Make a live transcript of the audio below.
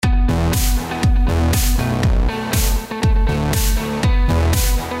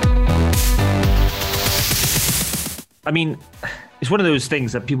I mean, it's one of those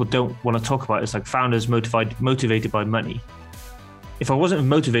things that people don't want to talk about. It's like founders motivated by money. If I wasn't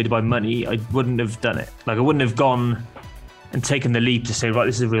motivated by money, I wouldn't have done it. Like, I wouldn't have gone and taken the leap to say, right,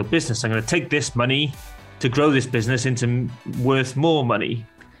 this is a real business. I'm going to take this money to grow this business into worth more money.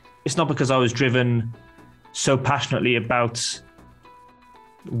 It's not because I was driven so passionately about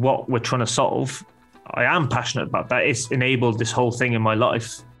what we're trying to solve. I am passionate about that. It's enabled this whole thing in my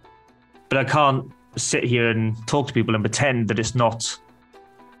life. But I can't sit here and talk to people and pretend that it's not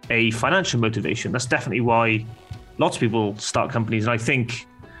a financial motivation. That's definitely why lots of people start companies. And I think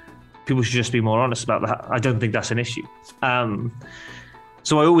people should just be more honest about that. I don't think that's an issue.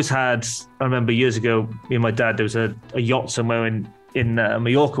 So I always had, I remember years ago, me and my dad, there was a yacht somewhere in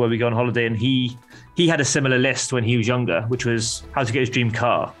Mallorca where we go on holiday, and he had a similar list when he was younger, which was how to get his dream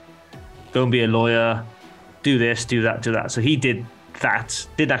car, go and be a lawyer, do this, do that, do that. So he did that,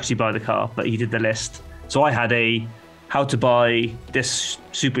 didn't actually buy the car, but he did the list. So I had a how to buy this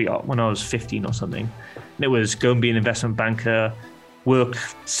super yacht when I was 15 or something. And it was go and be an investment banker, work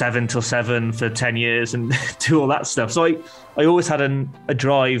 7 till 7 for 10 years and do all that stuff. So I always had a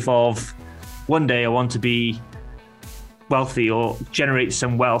drive of one day I want to be wealthy or generate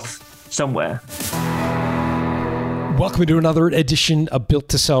some wealth somewhere. Welcome to another edition of Built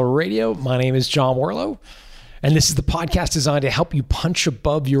to Sell Radio. My name is John Warlow, and this is the podcast designed to help you punch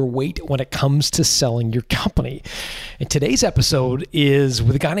above your weight when it comes to selling your company. And today's episode is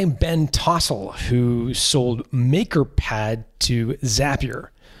with a guy named Ben Tossell, who sold MakerPad to Zapier.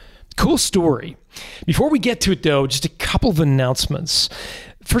 Cool story. Before we get to it, though, just a couple of announcements.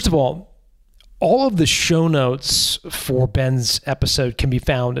 First of all of the show notes for Ben's episode can be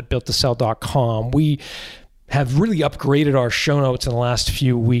found at builttosell.com. We have really upgraded our show notes in the last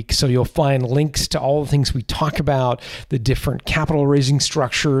few weeks. So you'll find links to all the things we talk about, the different capital raising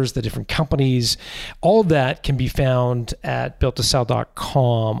structures, the different companies. All of that can be found at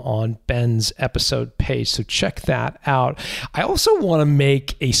builttosell.com on Ben's episode page. So check that out. I also want to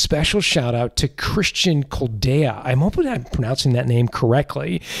make a special shout out to Christian Coldea. I'm hoping I'm pronouncing that name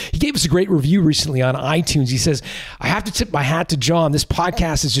correctly. He gave us a great review recently on iTunes. He says, I have to tip my hat to John. This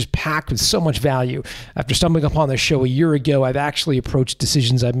podcast is just packed with so much value. After stumbling upon the show a year ago, I've actually approached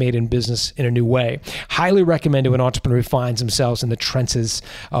decisions I've made in business in a new way. Highly recommend to an entrepreneur who finds themselves in the trenches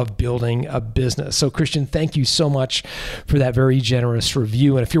of building a business. So Christian, thank you so much for that very generous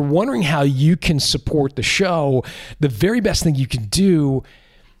review. And if you're wondering how you can support the show, the very best thing you can do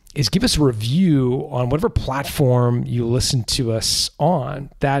is give us a review on whatever platform you listen to us on.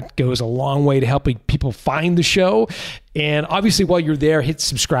 That goes a long way to helping people find the show. And obviously, while you're there, hit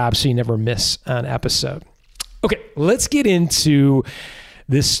subscribe so you never miss an episode. Okay, let's get into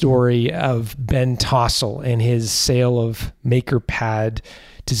this story of Ben Tossell and his sale of MakerPad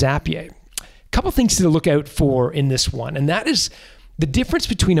to Zapier. A couple things to look out for in this one, and that is the difference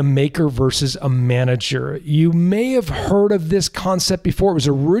between a maker versus a manager. You may have heard of this concept before. It was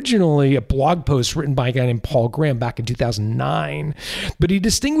originally a blog post written by a guy named Paul Graham back in 2009. But he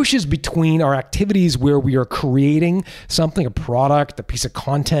distinguishes between our activities where we are creating something, a product, a piece of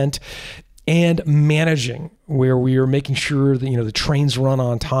content, and managing, where we are making sure that the trains run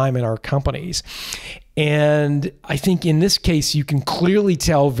on time in our companies. And I think in this case, you can clearly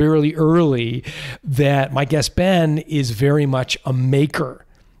tell very early that my guest Ben is very much a maker,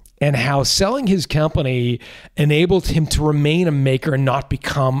 and how selling his company enabled him to remain a maker and not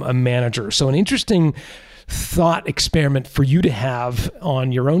become a manager. So an interesting thought experiment for you to have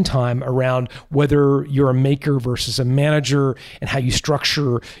on your own time around whether you're a maker versus a manager and how you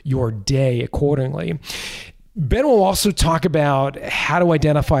structure your day accordingly. Ben will also talk about how to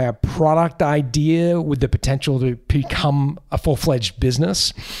identify a product idea with the potential to become a full-fledged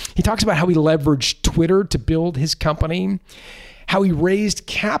business. He talks about how he leveraged Twitter to build his company, how he raised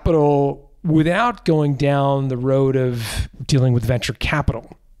capital without going down the road of dealing with venture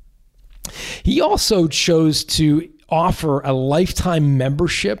capital. He also chose to offer a lifetime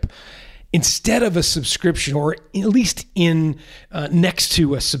membership instead of a subscription, or at least in next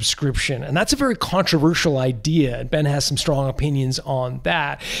to a subscription. And that's a very controversial idea. And Ben has some strong opinions on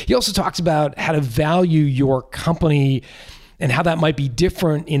that. He also talks about how to value your company and how that might be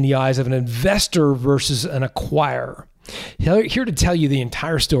different in the eyes of an investor versus an acquirer. Here to tell you the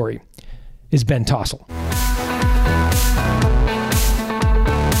entire story is Ben Tossell.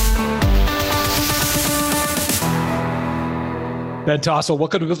 Ben Tossell,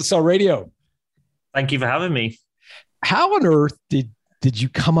 welcome to Built to Sell Radio. Thank you for having me. How on earth did you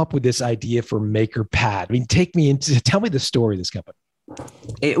come up with this idea for MakerPad? I mean, tell me the story of this company.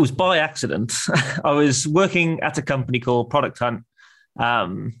 It was by accident. I was working at a company called Product Hunt.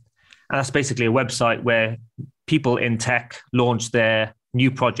 And that's basically a website where people in tech launch their new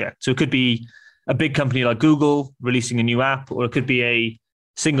project. So it could be a big company like Google releasing a new app, or it could be a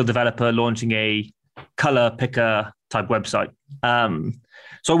single developer launching a color picker type website.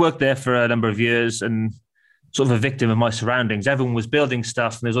 So I worked there for a number of years and sort of a victim of my surroundings. Everyone was building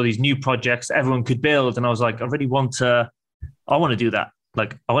stuff and there's all these new projects that everyone could build. And I was like, I want to do that.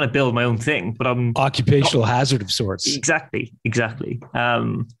 Like, I want to build my own thing, but I'm occupational hazard of sorts. Exactly.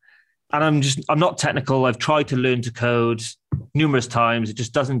 And I'm not technical. I've tried to learn to code numerous times. It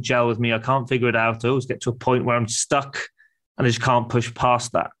just doesn't gel with me. I can't figure it out. I always get to a point where I'm stuck and I just can't push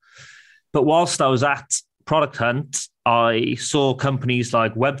past that. But whilst I was at Product Hunt, I saw companies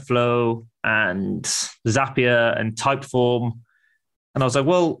like Webflow and Zapier and Typeform. And I was like,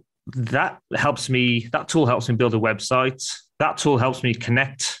 well, that tool helps me build a website. That tool helps me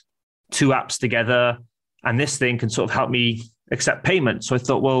connect two apps together. And this thing can sort of help me accept payment. So I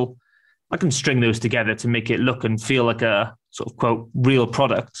thought, well, I can string those together to make it look and feel like a sort of quote real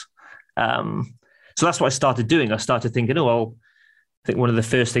product. So that's what I started doing. I started thinking, I think one of the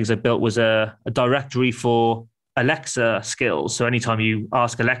first things I built was a directory for Alexa skills. So anytime you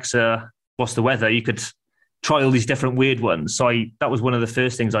ask Alexa, what's the weather, you could try all these different weird ones. So that was one of the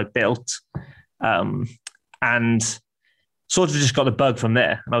first things I built, and sort of just got the bug from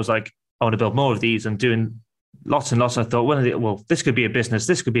there. And I was like, I want to build more of these. And doing lots and lots. I thought, this could be a business.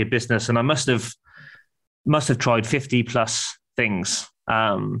 This could be a business. And I must have tried 50 plus things.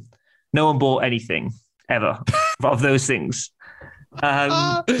 No one bought anything ever of those things. So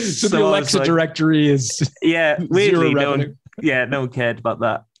the Alexa directory is weirdly no one cared about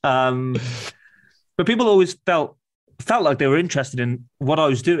that. But people always felt like they were interested in what I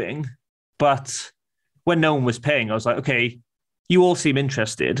was doing. But when no one was paying, I was like, okay, you all seem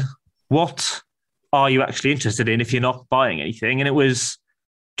interested. What are you actually interested in if you're not buying anything? And it was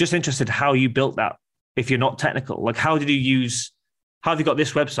just interested how you built that if you're not technical. Like, how have you got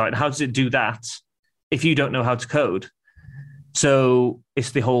this website? How does it do that if you don't know how to code? So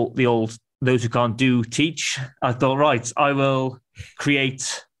it's the old, those who can't do, teach. I thought, right, I will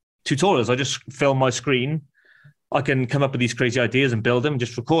create tutorials. I just film my screen. I can come up with these crazy ideas and build them,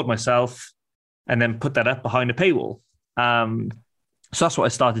 just record myself and then put that up behind a paywall. So that's what I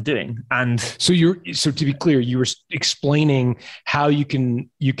started doing. And so to be clear, you were explaining how you can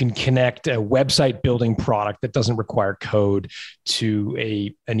connect a website building product that doesn't require code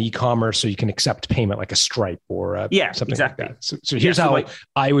to an e-commerce, so you can accept payment like a Stripe or something exactly like that. So here's how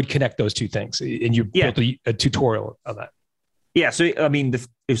I would connect those two things. And you built a tutorial of that. Yeah. So, I mean,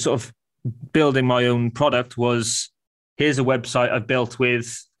 the sort of building my own product was, here's a website I've built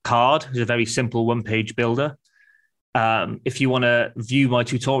with Card, which is a very simple one-page builder. If you want to view my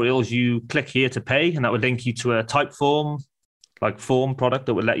tutorials, you click here to pay, and that would link you to a Typeform, like form product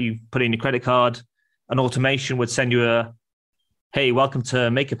that would let you put in your credit card. An automation would send you hey, welcome to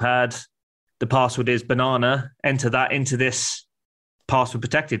MakerPad. The password is banana. Enter that into this password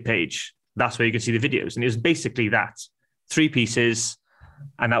protected page. That's where you can see the videos. And it was basically that. 3 pieces.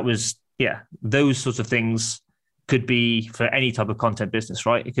 And that was, those sorts of things could be for any type of content business,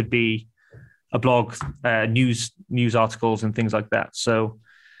 right? It could be a blog, news articles and things like that. So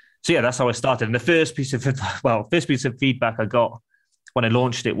that's how I started. And the first piece of feedback I got when I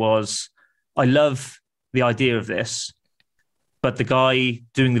launched it was, I love the idea of this, but the guy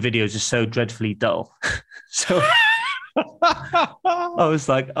doing the videos is so dreadfully dull. So I was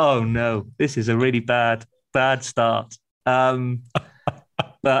like, oh no, this is a really bad start.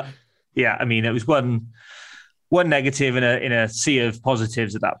 But yeah, I mean, it was one negative in a sea of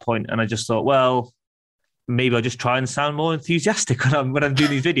positives at that point. And I just thought, well, maybe I'll just try and sound more enthusiastic when I'm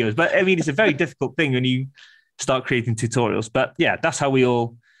doing these videos. But I mean, it's a very difficult thing when you start creating tutorials. But yeah, that's how we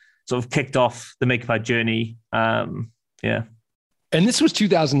all sort of kicked off the MakerPad journey. And this was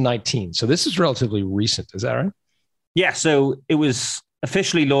 2019. So this is relatively recent. Is that right? Yeah. So it was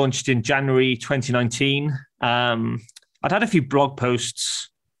officially launched in January 2019. I'd had a few blog posts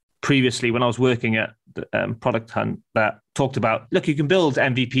previously when I was working at Product Hunt that talked about, look, you can build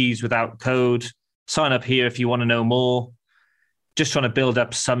MVPs without code. Sign up here if you want to know more. Just trying to build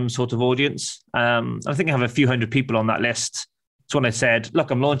up some sort of audience. I think I have a few hundred people on that list. So when I said, look,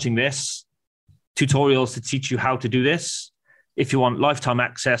 I'm launching this, tutorials to teach you how to do this. If you want lifetime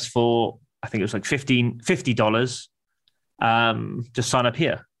access for, I think it was like $50, just sign up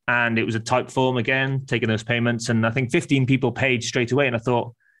here. And it was a Typeform again, taking those payments. And I think 15 people paid straight away. And I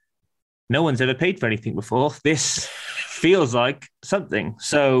thought, no one's ever paid for anything before. This feels like something.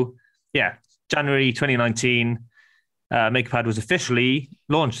 So yeah, January 2019, MakerPad was officially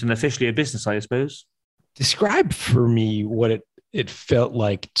launched and officially a business, I suppose. Describe for me what it felt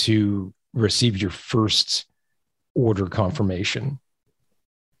like to receive your first order confirmation?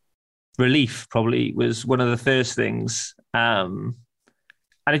 Relief probably was one of the first things. And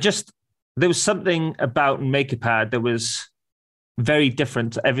there was something about MakerPad that was very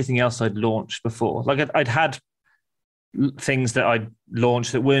different to everything else I'd launched before. Like I'd had things that I'd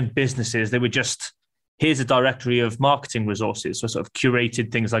launched that weren't businesses. They were just, here's a directory of marketing resources, so sort of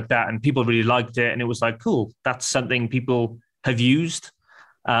curated things like that. And people really liked it. And it was like, cool, that's something people have used.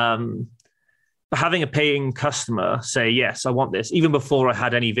 But having a paying customer say, yes, I want this, even before I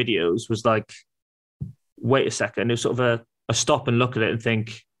had any videos, was like, wait a second. It was sort of a stop and look at it and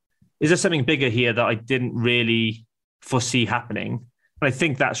think, is there something bigger here that I didn't really foresee happening? And I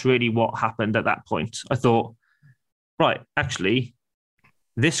think that's really what happened at that point. I thought, right, actually,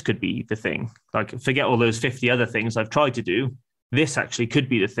 this could be the thing. Like, forget all those 50 other things I've tried to do. This actually could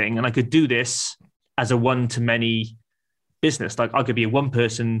be the thing. And I could do this as a one-to-many business. Like, I could be a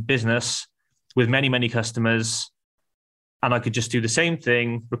one-person business with many, many customers, and I could just do the same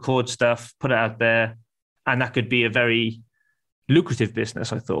thing, record stuff, put it out there, and that could be a very lucrative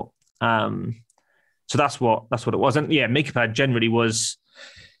business, I thought. So that's what it was. And yeah, MakerPad generally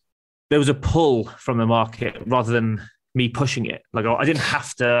there was a pull from the market rather than me pushing it. Like, I didn't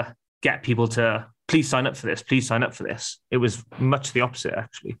have to get people to, please sign up for this, please sign up for this. It was much the opposite,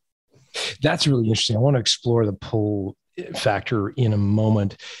 actually. That's really interesting. I want to explore the pull factor in a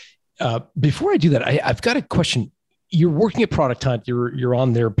moment. Before I do that, I've got a question. You're working at Product Hunt. You're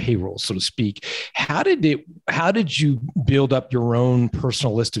on their payroll, so to speak. How did you build up your own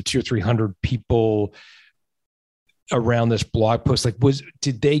personal list of 200 or 300 people around this blog post? Like,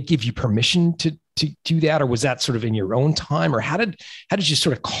 did they give you permission to do that, or was that sort of in your own time, or how did you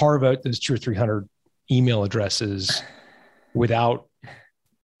sort of carve out those 200 or 300 email addresses without?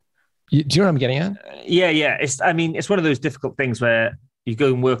 Do you know what I'm getting at? Yeah. It's one of those difficult things where you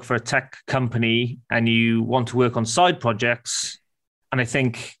go and work for a tech company and you want to work on side projects. And I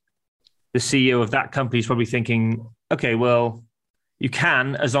think the CEO of that company is probably thinking, okay, well, you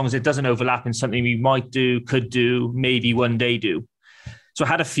can, as long as it doesn't overlap in something we might do, could do, maybe one day do. So I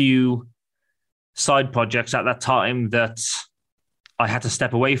had a few side projects at that time that I had to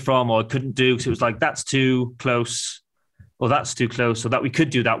step away from or I couldn't do because it was like, that's too close, or that's too close, or that we could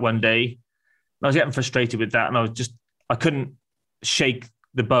do that one day. And I was getting frustrated with that. And I couldn't shake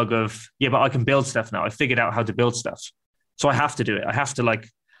the bug of, yeah, but I can build stuff now. I figured out how to build stuff. So I have to do it. I have to and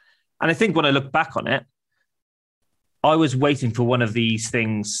I think when I look back on it, I was waiting for one of these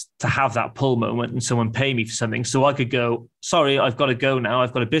things to have that pull moment and someone pay me for something so I could go, sorry, I've got to go now.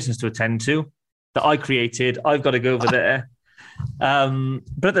 I've got a business to attend to that I created. I've got to go over there.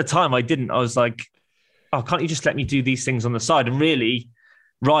 But at the time I didn't. I was like, oh, can't you just let me do these things on the side? And really,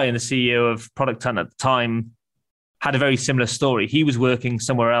 Ryan, the CEO of Product Hunt at the time, had a very similar story. He was working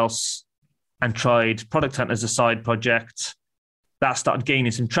somewhere else and tried Product Hunt as a side project. That started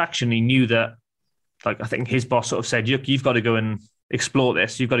gaining some traction. He knew that, I think his boss sort of said, you've got to go and explore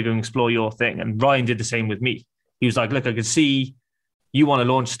this. You've got to go and explore your thing. And Ryan did the same with me. He was like, look, I can see you want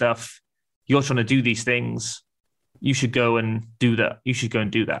to launch stuff. You're trying to do these things. You should go and do that. You should go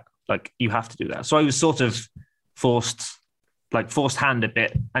and do that. You have to do that. So I was sort of forced hand a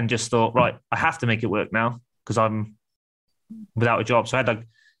bit and just thought, right, I have to make it work now because I'm without a job. So I had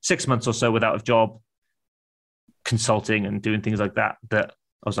 6 months or so without a job, consulting and doing things like that I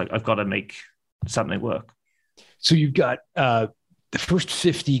was like, I've got to make something work. So you've got the first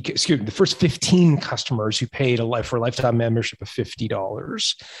 15 customers who paid for a lifetime membership of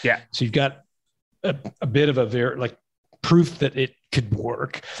 $50. Yeah. So you've got a bit of a proof that it could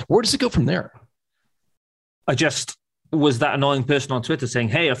work. Where does it go from there? I just was that annoying person on Twitter saying,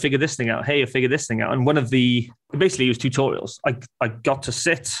 hey, I figured this thing out. Hey, I figured this thing out. And basically it was tutorials. I got to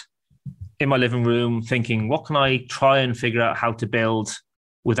sit in my living room thinking, what can I try and figure out how to build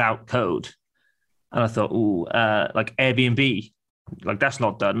without code? And I thought, Airbnb, that's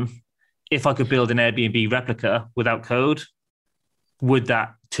not done. If I could build an Airbnb replica without code, would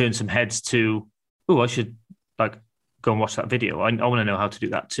that turn some heads to, I should go and watch that video. I want to know how to do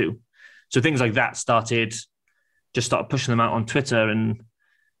that too. So things like that started pushing them out on Twitter, and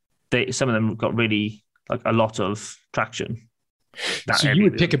some of them got really a lot of traction. So you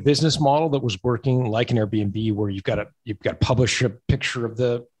would pick a business model that was working like an Airbnb, where you've got to publish a picture of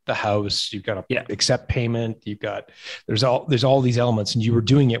the house, you've got to accept payment, there's all these elements, and you were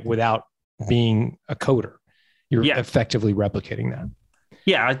doing it without being a coder. You're effectively replicating that.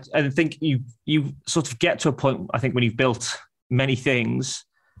 Yeah, I think you sort of get to a point, I think, when you've built many things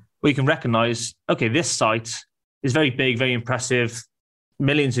where you can recognize, okay, this site is very big, very impressive,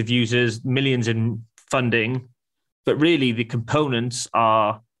 millions of users, millions in funding, but really the components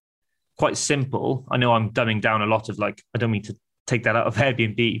are quite simple. I know I'm dumbing down a lot of like, I don't mean to take that out of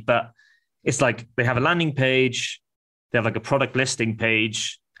Airbnb, but it's like they have a landing page, they have like a product listing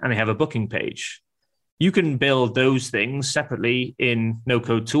page, and they have a booking page. You can build those things separately in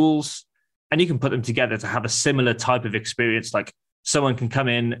no-code tools, and you can put them together to have a similar type of experience. Like someone can come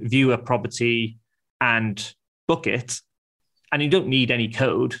in, view a property, and book it, and you don't need any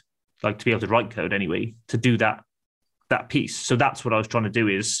code, like to be able to write code anyway, to do that piece. So that's what I was trying to do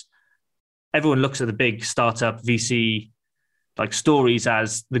is everyone looks at the big startup VC like stories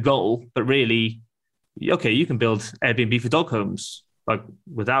as the goal, but really, okay, you can build Airbnb for dog homes like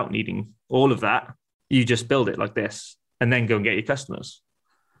without needing all of that. You just build it like this and then go and get your customers.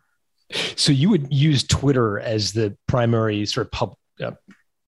 So you would use Twitter as the primary sort of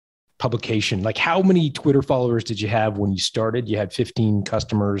publication. Like how many Twitter followers did you have when you started? You had 15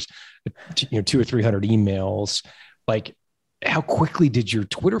 customers, 200 or 300 emails. Like how quickly did your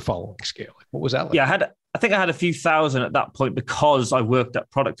Twitter following scale? What was that like? Yeah, I think I had a few thousand at that point because I worked at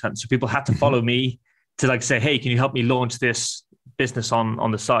Product Hunt. So people had to follow me to like say, hey, can you help me launch this business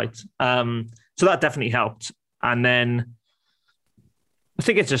on the site? So that definitely helped. And then I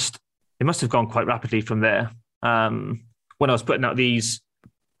think it must have gone quite rapidly from there. When I was putting out these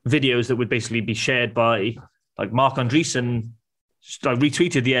videos that would basically be shared by like Mark Andreessen, I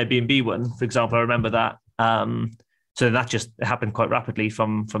retweeted the Airbnb one, for example. I remember that. So that just happened quite rapidly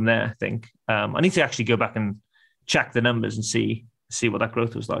from there, I think. I need to actually go back and check the numbers and see what that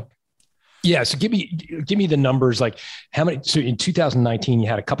growth was like. Yeah. So give me the numbers, like how many, so in 2019, you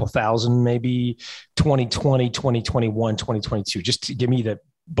had a couple thousand, maybe 2020, 2021, 2022, just to give me the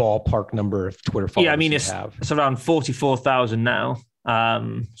ballpark number of Twitter followers. Yeah. I mean, it's around 44,000 now.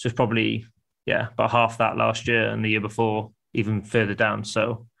 So it's probably, about half that last year and the year before, even further down.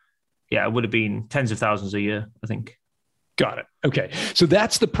 So yeah, it would have been tens of thousands a year, I think. Got it. Okay. So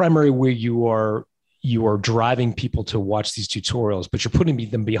that's the primary way you are driving people to watch these tutorials, but you're putting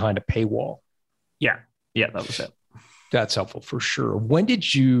them behind a paywall. Yeah. Yeah, that was it. That's helpful for sure. When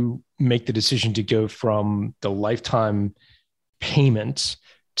did you make the decision to go from the lifetime payment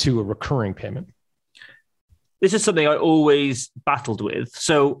to a recurring payment? This is something I always battled with.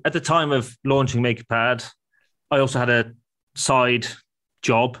 So at the time of launching MakerPad, I also had a side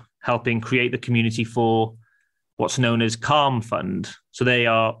job helping create the community for what's known as Calm Fund. So they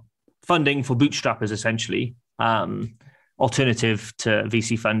are funding for bootstrappers, essentially, alternative to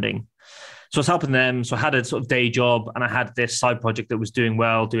VC funding. So I was helping them. So I had a sort of day job and I had this side project that was doing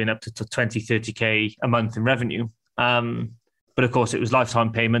well, doing up to 20, 30K a month in revenue. But of course, it was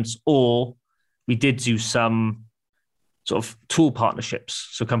lifetime payments, or we did do some sort of tool partnerships.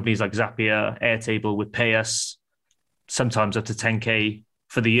 So companies like Zapier, Airtable would pay us sometimes up to 10K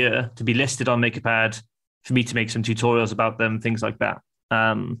for the year to be listed on MakerPad, for me to make some tutorials about them, things like that.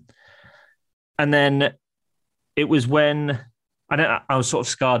 And then it was when I was sort of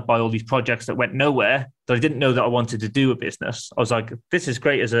scarred by all these projects that went nowhere, that I didn't know that I wanted to do a business. I was like, this is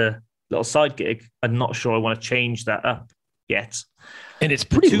great as a little side gig. I'm not sure I want to change that up yet. And it's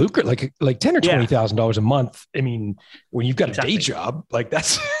pretty lucrative, like $10,000 or $20,000 a month. I mean, when you've got a day job, like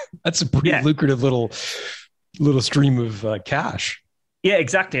that's a pretty lucrative little stream of cash. Yeah,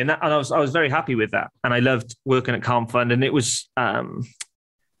 exactly. And I was very happy with that. And I loved working at Calm Fund. And it was, I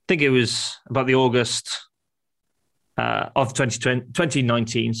think it was about the August of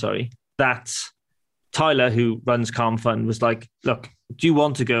 2019, that Tyler, who runs Calm Fund, was like, look, do you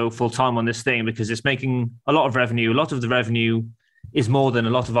want to go full time on this thing? Because it's making a lot of revenue. A lot of the revenue is more than a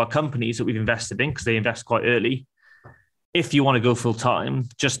lot of our companies that we've invested in, because they invest quite early. If you want to go full time,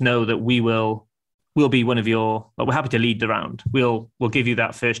 just know that we'll be one of we're happy to lead the round. We'll give you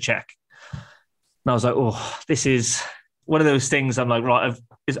that first check. And I was like, oh, this is one of those things. I'm like, right,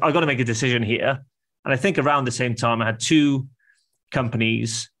 I've got to make a decision here. And I think around the same time, I had two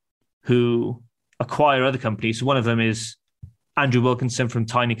companies who acquire other companies. So one of them is Andrew Wilkinson from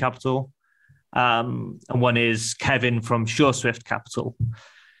Tiny Capital. And one is Kevin from SureSwift Capital.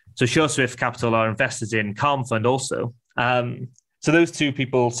 So SureSwift Capital are investors in Calm Fund also. So those two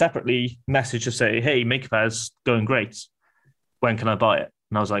people separately message to say, hey, MakerPad's going great. When can I buy it?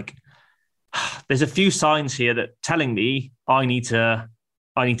 And I was like, there's a few signs here that telling me I need to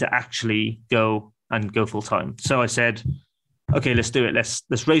actually go full time. So I said, okay, let's do it.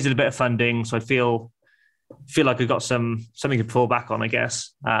 Let's raise it a bit of funding. So I feel like I've got something to fall back on, I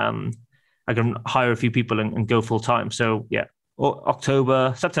guess. I can hire a few people and go full time. So yeah,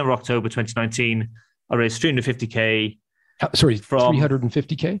 September, October 2019, I raised 350K. Sorry,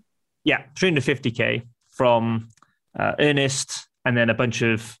 350K? Yeah, 350K from Ernest, and then a bunch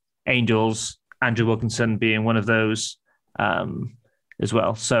of angels, Andrew Wilkinson being one of those. as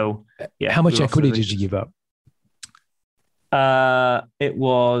well. So yeah. How much equity did you give up? It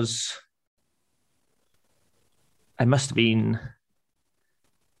must have been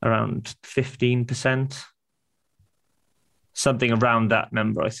around 15%, something around that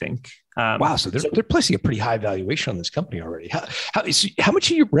number, I think. Wow. So they're placing a pretty high valuation on this company already. How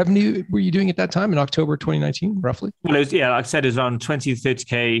much of your revenue were you doing at that time in October 2019, roughly? Well, like I said, it was around 20 to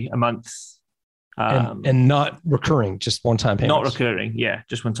 30K a month. And not recurring, just one-time payments. Not recurring. Yeah.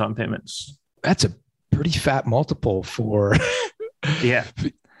 Just one-time payments. That's a pretty fat multiple for, yeah,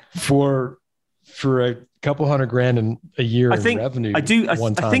 for a couple $100,000 in a year in revenue. I think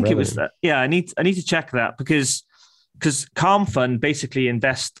revenue. It was that. Yeah. I need to check that because Calm Fund basically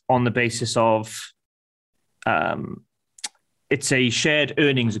invest on the basis of it's a shared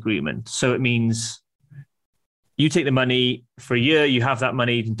earnings agreement. So it means you take the money for a year, you have that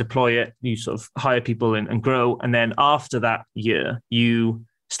money, you can deploy it, you sort of hire people and grow. And then after that year, you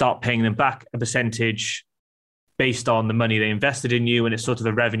start paying them back a percentage based on the money they invested in you. And it's sort of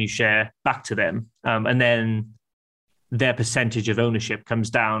a revenue share back to them. And then their percentage of ownership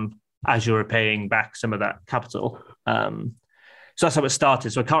comes down as you're paying back some of that capital. So that's how it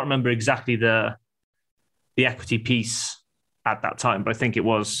started. So I can't remember exactly the equity piece at that time, but I think it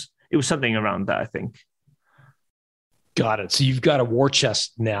was something around that, I think. Got it. So you've got a war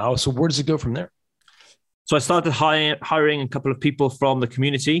chest now. So where does it go from there? So I started hiring a couple of people from the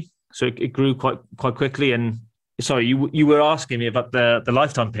community. So it grew quite quickly. And sorry, you were asking me about the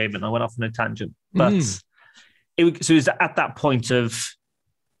lifetime payment. I went off on a tangent, but it was at that point of,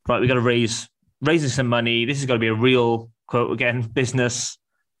 right, we got to raising some money. This is going to be a real, quote again, business.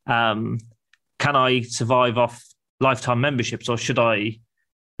 Can I survive off lifetime memberships, or should I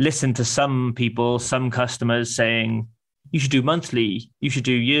listen to some people, some customers saying, you should do monthly, you should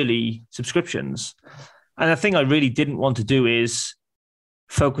do yearly subscriptions? And the thing I really didn't want to do is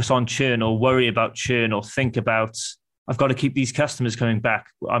focus on churn or worry about churn or think about, I've got to keep these customers coming back.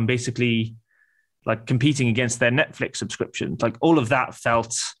 I'm basically like competing against their Netflix subscription. Like all of that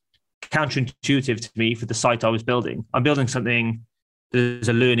felt counterintuitive to me for the site I was building. I'm building something that is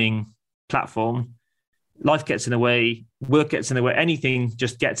a learning platform. Life gets in the way, work gets in the way, anything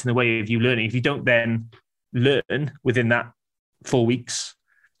just gets in the way of you learning. If you don't then learn within that 4 weeks,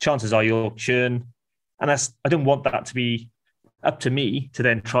 chances are you'll churn. And I don't want that to be up to me to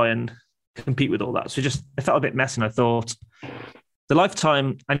then try and compete with all that. So it felt a bit messy. And I thought the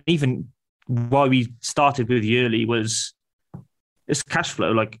lifetime, and even why we started with yearly, was it's cash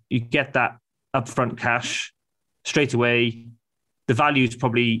flow. Like you get that upfront cash straight away. The value is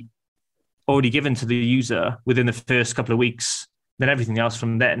probably already given to the user within the first couple of weeks. Then everything else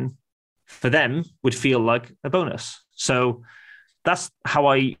from then for them would feel like a bonus. So that's how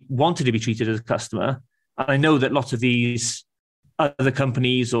I wanted to be treated as a customer. And I know that lots of these other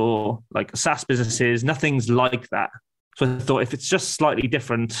companies or like SaaS businesses, nothing's like that. So I thought if it's just slightly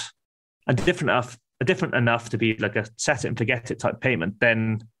different and different enough to be like a set it and forget it type payment,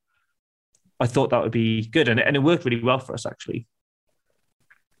 then I thought that would be good. And it worked really well for us, actually.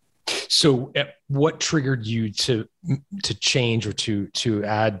 So what triggered you to change or to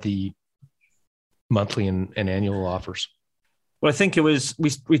add the monthly and annual offers? Well, I think it was,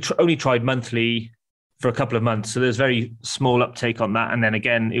 we only tried monthly for a couple of months. So there's very small uptake on that. And then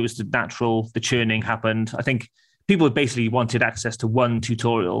again, it was the churning happened. I think people basically wanted access to one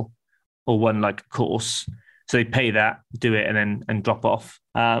tutorial or one like course. So they pay that, do it, and drop off.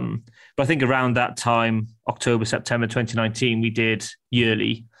 But I think around that time, October, September 2019, we did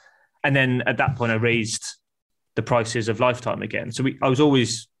yearly. And then at that point, I raised the prices of lifetime again. So I was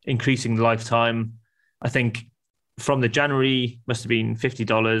always increasing the lifetime. I think from the January, must have been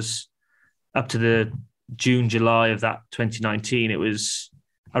 $50, up to the June, July of that 2019, it was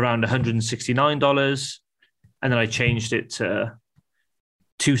around $169. And then I changed it to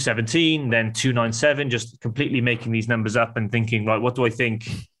 $217, then $297, just completely making these numbers up and thinking, right, what do I think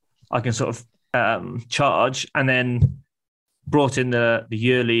I can sort of charge? And then brought in the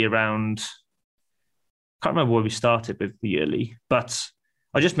yearly around, can't remember where we started with the yearly, but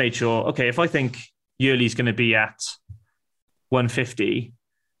I just made sure, okay, if I think yearly is going to be at 150,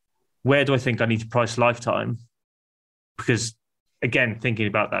 where do I think I need to price lifetime? Because again, thinking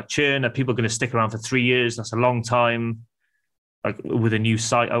about that churn, are people going to stick around for 3 years? That's a long time. Like with a new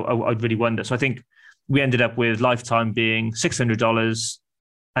site, I'd really wonder. So I think we ended up with lifetime being $600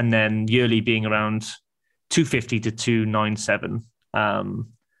 and then yearly being around $250 to $297.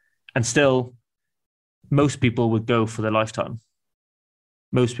 And still, most people would go for the lifetime.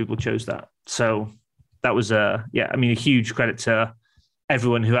 Most people chose that. So that was a huge credit to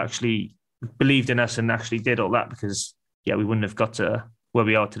everyone who actually believed in us and actually did all that, because yeah, we wouldn't have got to where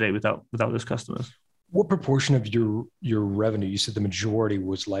we are today without those customers. What proportion of your revenue, you said the majority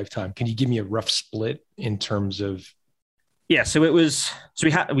was lifetime. Can you give me a rough split in terms of? Yeah, so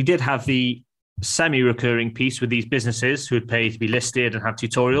we did have the semi-recurring piece with these businesses who would pay to be listed and have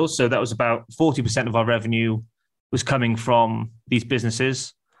tutorials. So that was about 40% of our revenue was coming from these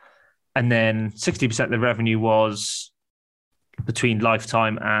businesses. And then 60% of the revenue was between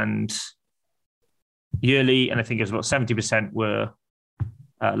lifetime and yearly. And I think it was about 70% were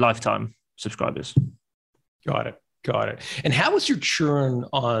lifetime subscribers. Got it. And how was your churn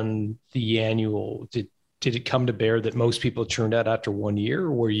on the annual? Did it come to bear that most people churned out after 1 year?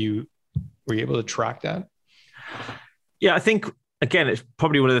 Or were you able to track that? Yeah, I think, again, it's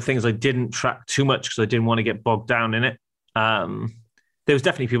probably one of the things I didn't track too much because I didn't want to get bogged down in it. There was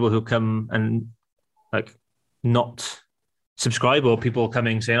definitely people who come and like not subscribe, or people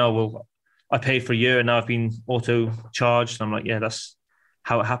coming saying, oh, well, I paid for a year and now I've been auto charged. And I'm like, yeah, that's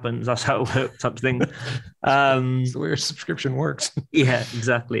how it happens. That's how it works, type of thing. It's the way your subscription works. Yeah,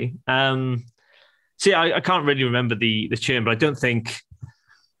 exactly. So yeah, I can't really remember the churn, but I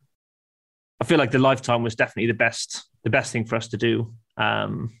feel like the lifetime was definitely the best thing for us to do.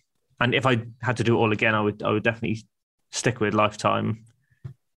 And if I had to do it all again, I would definitely stick with lifetime,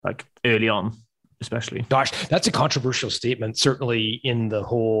 like early on, especially. Gosh, that's a controversial statement, certainly in the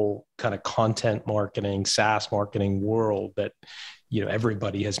whole kind of content marketing, SaaS marketing world, that, you know,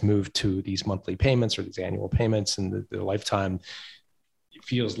 everybody has moved to these monthly payments or these annual payments, and the lifetime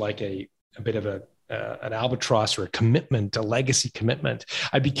feels like a bit of an albatross or a commitment, a legacy commitment.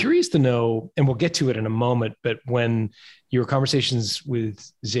 I'd be curious to know, and we'll get to it in a moment, but when your conversations with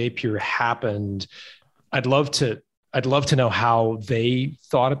Zapier happened, I'd love to know how they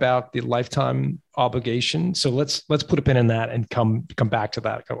thought about the lifetime obligation. So let's put a pin in that and come back to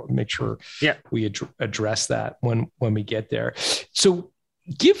that. Make sure we address that when we get there. So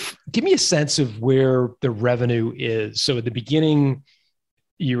give me a sense of where the revenue is. So at the beginning,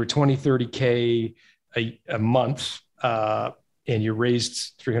 you were 20, 30K a month, and you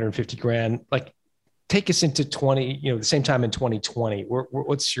raised 350 grand. Like, take us into the same time in 2020.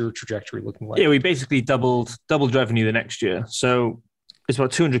 What's your trajectory looking like? Yeah, we basically doubled revenue the next year. So it's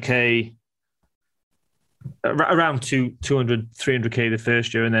about 200K, around 200, 300K the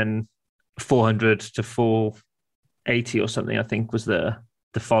first year, and then 400 to 480 or something, I think, was the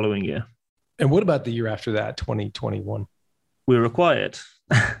following year. And what about the year after that, 2021? We were acquired.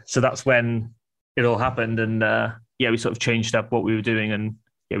 So that's when it all happened. And we sort of changed up what we were doing. And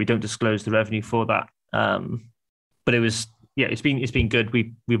yeah, we don't disclose the revenue for that. But it's been good.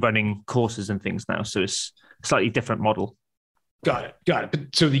 We're running courses and things now. So it's a slightly different model. Got it. But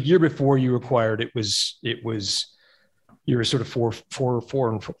so the year before you acquired, it was you were sort of four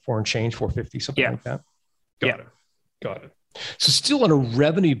and change, 450, something like that. Got it. So still on a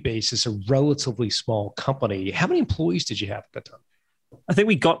revenue basis, a relatively small company. How many employees did you have at that time? I think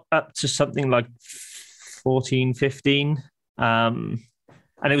we got up to something like 14, 15. And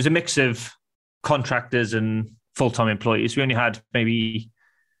it was a mix of contractors and full-time employees. We only had maybe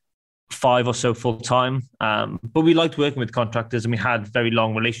 5 or so full-time. But we liked working with contractors, and we had very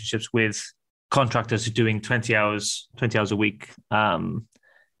long relationships with contractors who are doing 20 hours a week. So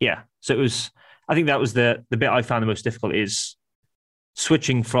it was, I think that was the bit I found the most difficult, is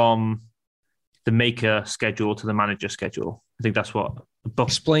switching from the maker schedule to the manager schedule. I think that's what the book.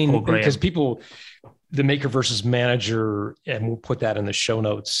 Explain, because the maker versus manager, and we'll put that in the show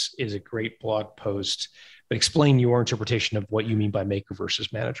notes, is a great blog post, but explain your interpretation of what you mean by maker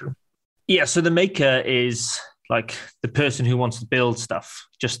versus manager. Yeah. So the maker is like the person who wants to build stuff,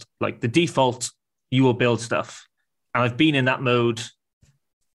 just like the default, you will build stuff. And I've been in that mode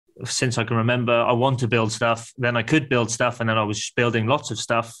since I can remember. I want to build stuff, then I could build stuff, and then I was just building lots of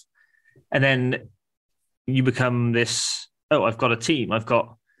stuff. And then you become this, I've got a team. I've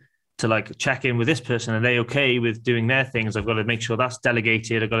got to like check in with this person. Are they okay with doing their things? I've got to make sure that's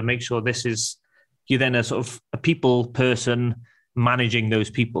delegated. I've got to make sure you're then a sort of a people person managing those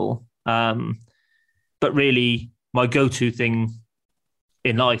people. But really my go-to thing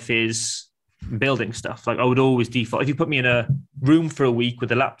in life is building stuff. Like I would always default. If you put me in a room for a week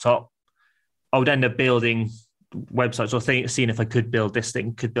with a laptop, I would end up building websites or seeing if I could build this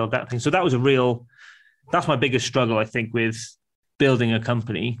thing, could build that thing. So that was that's my biggest struggle, I think, with building a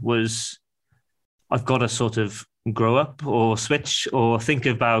company, was I've got to sort of grow up or switch or think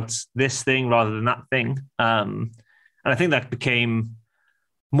about this thing rather than that thing. And I think that became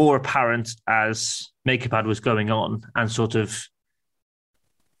more apparent as MakerPad was going on, and sort of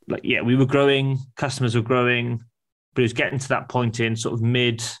like, we were growing, customers were growing, but it was getting to that point in sort of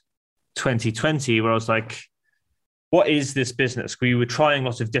mid 2020 where I was like, what is this business? We were trying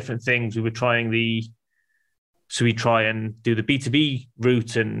lots of different things. We try and do the B2B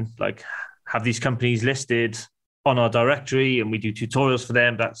route and like have these companies listed on our directory, and we do tutorials for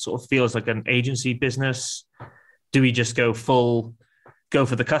them. That sort of feels like an agency business. Do we just go for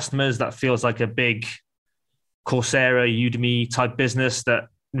the customers? That feels like a big Coursera, Udemy type business that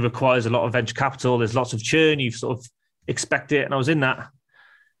requires a lot of venture capital. There's lots of churn. You sort of expect it. And I was in that.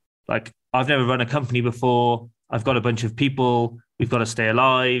 Like, I've never run a company before. I've got a bunch of people. We've got to stay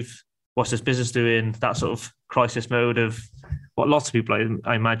alive. What's this business doing? That sort of crisis mode of what lots of people,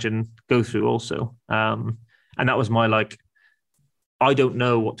 I imagine, go through also. And that was my, like, I don't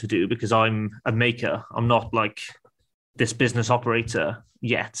know what to do because I'm a maker. I'm not like this business operator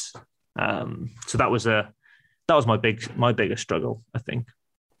yet. So that was my biggest struggle, I think.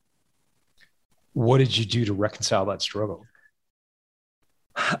 What did you do to reconcile that struggle?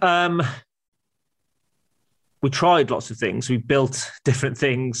 We tried lots of things. We built different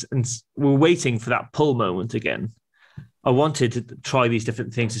things, and we were waiting for that pull moment again. I wanted to try these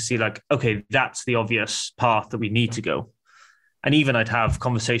different things to see, like, okay, that's the obvious path that we need to go. And even I'd have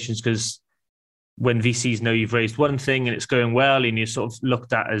conversations, because when VCs know you've raised one thing and it's going well and you're sort of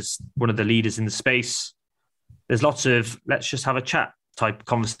looked at as one of the leaders in the space, there's lots of let's just have a chat type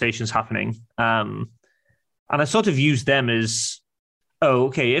conversations happening. And I sort of used them as, oh,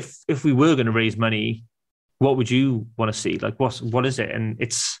 okay, if we were going to raise money, what would you want to see? Like, what is it? And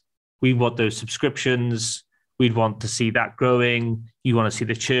we want those subscriptions. We'd want to see that growing. You want to see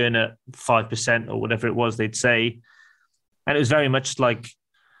the churn at 5% or whatever it was they'd say. And it was very much like,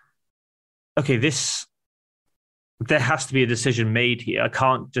 okay, there has to be a decision made here. I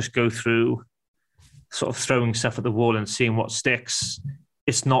can't just go through sort of throwing stuff at the wall and seeing what sticks.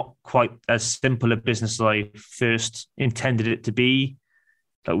 It's not quite as simple a business as I first intended it to be.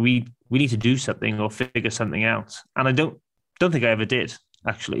 Like, we need to do something or figure something out. And I don't think I ever did,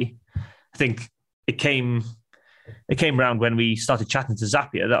 actually. I think it came around when we started chatting to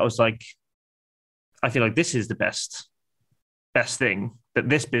Zapier that I was like, I feel like this is the best thing that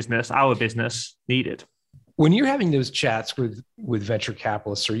this business, our business, needed. When you're having those chats with venture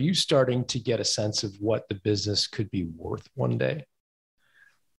capitalists, are you starting to get a sense of what the business could be worth one day?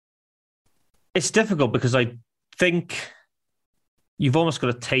 It's difficult because I think you've almost got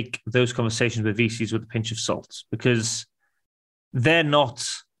to take those conversations with VCs with a pinch of salt, because they're not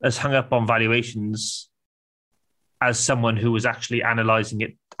as hung up on valuations as someone who was actually analyzing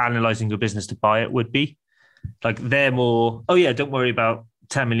your business to buy it would be. Like, they're more, oh yeah, don't worry about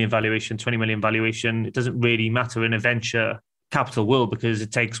 10 million valuation, 20 million valuation. It doesn't really matter in a venture capital world, because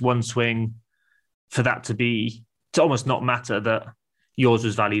it takes one swing for that to almost not matter that yours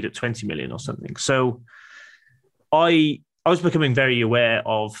was valued at 20 million or something. So I was becoming very aware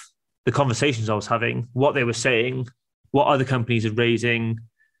of the conversations I was having, what they were saying, what other companies are raising,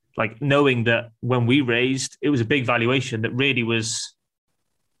 like knowing that when we raised, it was a big valuation that really was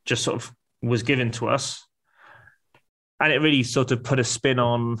just sort of was given to us. And it really sort of put a spin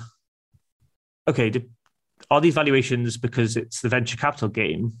on, okay, are these valuations because it's the venture capital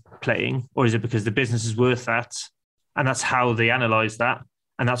game playing, or is it because the business is worth that? And that's how they analyze that.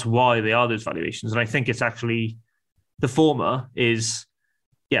 And that's why they are those valuations. And I think it's actually the former is,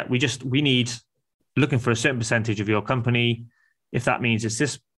 yeah, we need looking for a certain percentage of your company. If that means it's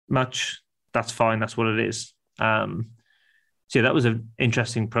this much, that's fine. That's what it is. So yeah, that was an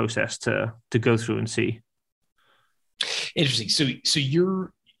interesting process to go through and see. Interesting. So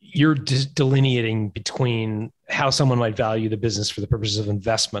you're delineating between how someone might value the business for the purposes of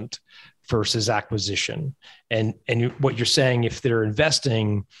investment versus acquisition. And what you're saying, if they're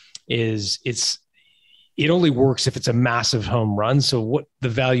investing, is it only works if it's a massive home run. So what the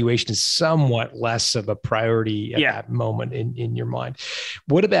valuation is somewhat less of a priority at that moment in your mind.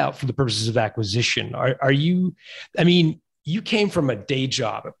 What about for the purposes of acquisition? Are you, I mean, you came from a day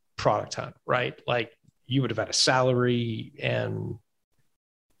job at Product Hunt, right? Like, you would have had a salary and,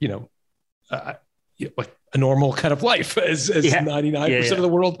 like a normal kind of life as 99% of the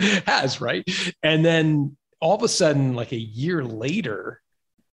world has, right? And then all of a sudden, like a year later,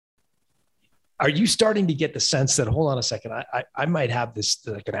 are you starting to get the sense that, hold on a second, I might have this,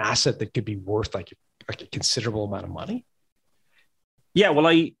 like an asset that could be worth like a considerable amount of money? Yeah, well,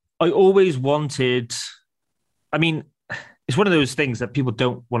 I always wanted, I mean, it's one of those things that people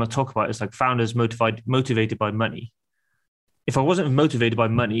don't want to talk about. It's like founders motivated by money. If I wasn't motivated by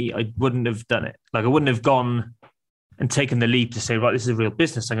money, I wouldn't have done it. Like, I wouldn't have gone and taken the leap to say, right, this is a real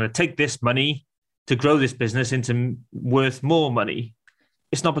business. I'm going to take this money to grow this business into worth more money.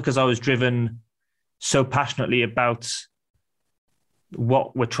 It's not because I was driven so passionately about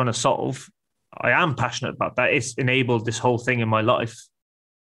what we're trying to solve. I am passionate about that. It's enabled this whole thing in my life.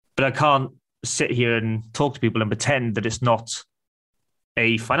 But I can't sit here and talk to people and pretend that it's not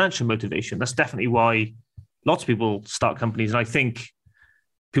a financial motivation. That's definitely why lots of people start companies. And I think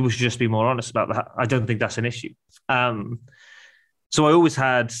people should just be more honest about that. I don't think that's an issue. So I always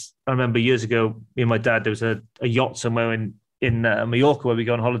had, I remember years ago, me and my dad, there was a yacht somewhere in Mallorca where we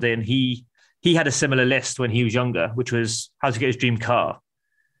go on holiday. And he had a similar list when he was younger, which was how to get his dream car,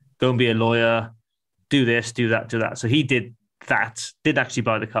 go and be a lawyer, do this, do that, do that. So he did that, did actually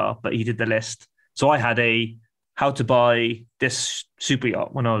buy the car, but he did the list. So I had a how to buy this super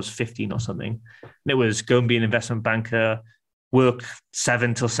yacht when I was 15 or something. And it was go and be an investment banker, work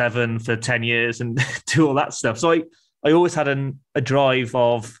 7 till 7 for 10 years and do all that stuff. So I always had a drive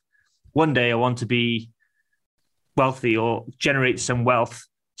of one day I want to be wealthy or generate some wealth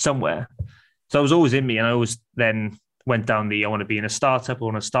somewhere. So it was always in me. And I always then went down I want to be in a startup, I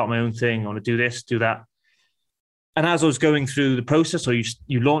want to start my own thing, I want to do this, do that. And as I was going through the process, or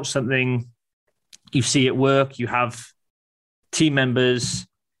you launch something, you see it work, you have team members,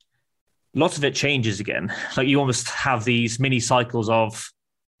 lots of it changes again. Like you almost have these mini cycles of,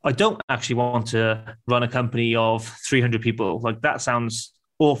 I don't actually want to run a company of 300 people. Like that sounds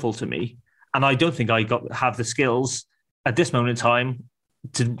awful to me. And I don't think I have the skills at this moment in time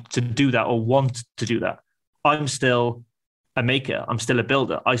to do that or want to do that. I'm still a maker. I'm still a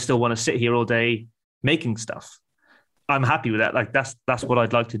builder. I still want to sit here all day making stuff. I'm happy with that. Like that's what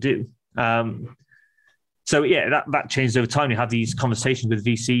I'd like to do. So yeah, that changed over time. You have these conversations with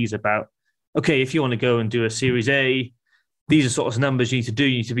VCs about, okay, if you want to go and do a Series A, these are sort of numbers you need to do.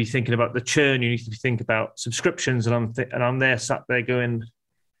 You need to be thinking about the churn. You need to be thinking about subscriptions. And I'm there sat there going,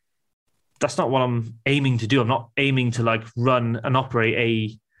 that's not what I'm aiming to do. I'm not aiming to like run and operate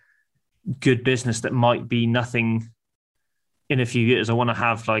a good business that might be nothing in a few years. I want to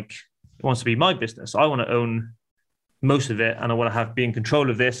have it wants to be my business. I want to own most of it, and I want to be in control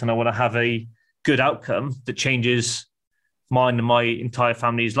of this, and I want to have a good outcome that changes mine and my entire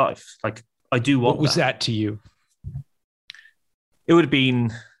family's life. Like I do want. What was that to you? It would have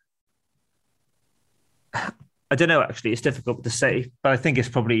been, I don't know, actually, it's difficult to say, but I think it's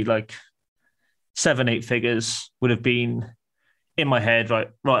probably like 7-8 figures would have been in my head, right,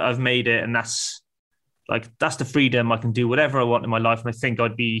 I've made it. And that's the freedom. I can do whatever I want in my life. And I think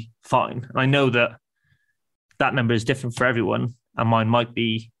I'd be fine. And I know that number is different for everyone. And mine might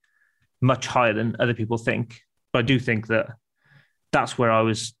be much higher than other people think. But I do think that that's where I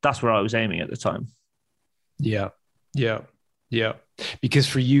was aiming at the time. Yeah. Because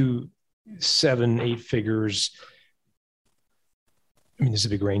for you, 7-8 figures, I mean, there's a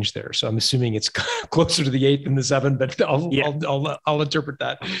big range there. So I'm assuming it's closer to the 8 than the 7, but I'll interpret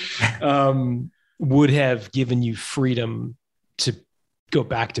that. Would have given you freedom to go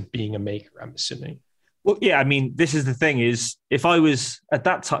back to being a maker, I'm assuming. Well, yeah, I mean, this is the thing is, if I was at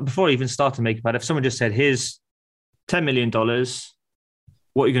that time, before I even started Maker Pad, if someone just said, here's $10 million,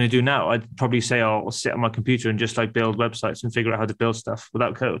 what are you going to do now? I'd probably say, I'll sit on my computer and just like build websites and figure out how to build stuff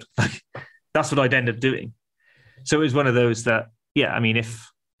without code. Like that's what I'd end up doing. So it was one of those that, yeah, I mean,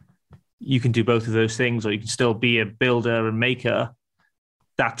 if you can do both of those things, or you can still be a builder and maker,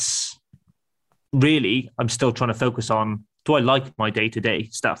 that's really, I'm still trying to focus on, do I like my day-to-day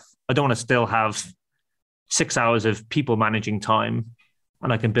stuff? I don't want to still have 6 hours of people managing time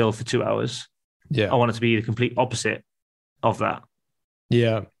and I can build for 2 hours. Yeah. I want it to be the complete opposite of that.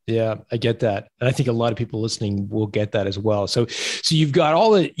 Yeah, I get that. And I think a lot of people listening will get that as well. So you've got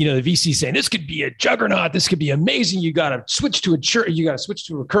all the VC saying this could be a juggernaut. This could be amazing. You got to switch to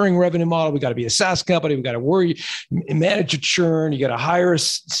a recurring revenue model. We got to be a SaaS company. We got to manage your churn. You got to hire a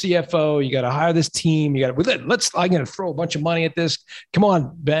CFO. You got to hire this team. I'm going to throw a bunch of money at this. Come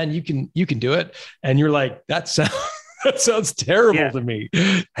on, Ben, you can do it. And you're like, that sounds terrible to me.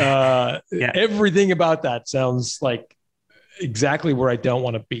 Everything about that sounds like exactly where I don't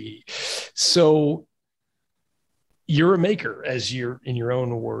want to be. So you're a maker, as you're in your own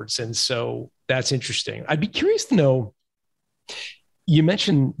words. And so that's interesting. I'd be curious to know, you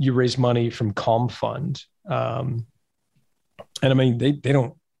mentioned you raised money from Calm Fund. And I mean, they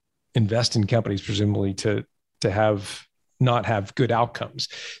don't invest in companies presumably to not have good outcomes.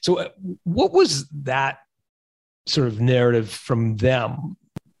 So what was that sort of narrative from them?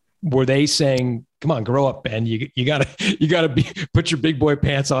 Were they saying, come on, grow up, Ben, you gotta put your big boy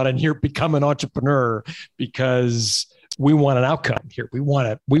pants on and here become an entrepreneur, because we want an outcome here. We want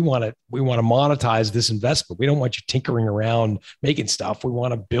to monetize this investment. We don't want you tinkering around making stuff. We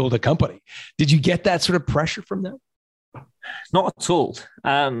want to build a company. Did you get that sort of pressure from them? Not at all.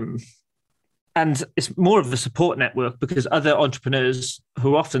 And it's more of a support network because other entrepreneurs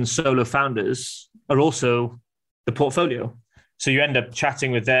who are often solo founders are also the portfolio. So you end up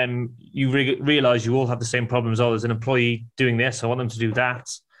chatting with them. You realize you all have the same problems. Oh, there's an employee doing this. I want them to do that.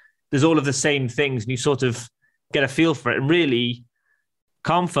 There's all of the same things, and you sort of get a feel for it. And really,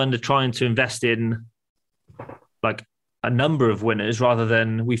 Calm Fund are trying to invest in like a number of winners rather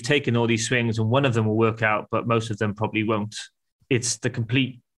than we've taken all these swings and one of them will work out, but most of them probably won't. It's the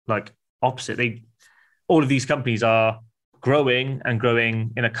complete like opposite. All of these companies are growing and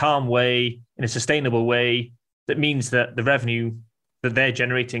growing in a calm way, in a sustainable way. That means that the revenue that they're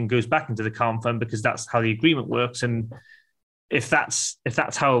generating goes back into the Calm Fund because that's how the agreement works. And if that's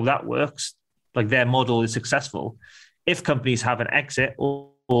how that works, like their model is successful. If companies have an exit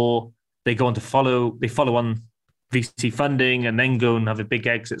or they go on to follow on VC funding and then go and have a big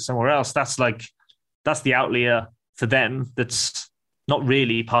exit somewhere else, that's the outlier for them. That's not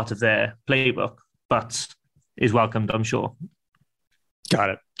really part of their playbook, but is welcomed, I'm sure. Got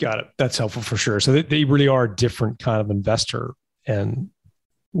it. That's helpful for sure. So they really are a different kind of investor and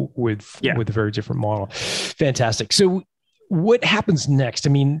with a very different model. Fantastic. So what happens next? I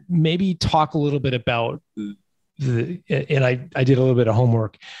mean, maybe talk a little bit about and I did a little bit of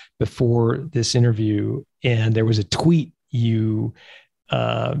homework before this interview, and there was a tweet you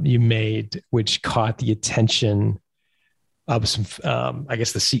made which caught the attention of some, I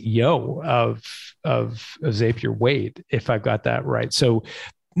guess the CEO of Zapier, Wade, if I've got that right. So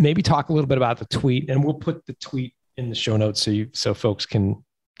maybe talk a little bit about the tweet, and we'll put the tweet in the show notes so folks can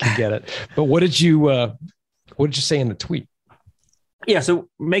get it. But what did you say in the tweet? Yeah, so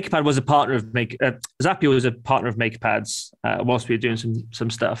MakerPad was a partner of Zapier was a partner of MakerPad's whilst we were doing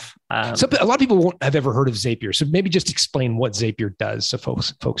some stuff. So a lot of people won't have ever heard of Zapier. So maybe just explain what Zapier does so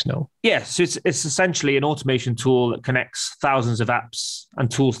folks know. Yeah, so it's essentially an automation tool that connects thousands of apps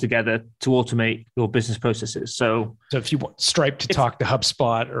and tools together to automate your business processes. So if you want Stripe to talk to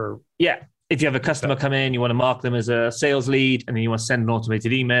HubSpot or... Yeah, if you have a customer come in, you want to mark them as a sales lead, and then you want to send an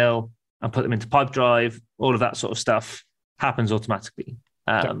automated email and put them into Pipedrive, all of that sort of stuff happens automatically.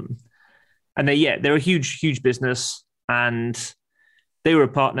 And they're a huge business, and they were a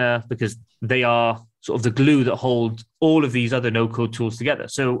partner because they are sort of the glue that hold all of these other no-code tools together.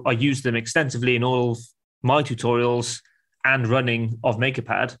 So I use them extensively in all of my tutorials and running of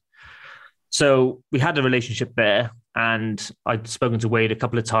MakerPad. So we had a relationship there, and I'd spoken to Wade a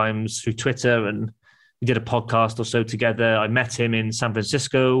couple of times through Twitter, and we did a podcast or so together. I met him in San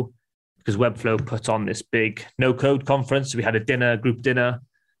Francisco because Webflow put on this big no-code conference. So we had a group dinner.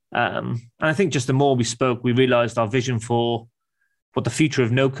 And I think just the more we spoke, we realized our vision for what the future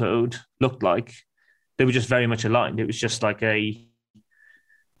of no-code looked like. They were just very much aligned. It was just like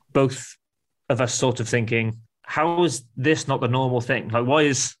both of us sort of thinking, how is this not the normal thing? Like, why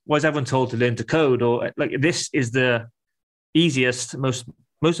is everyone told to learn to code? Or like, this is the easiest, most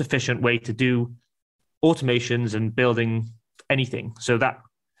efficient way to do automations and building anything. So that,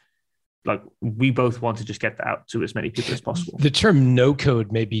 like, we both want to just get that out to as many people as possible. The term no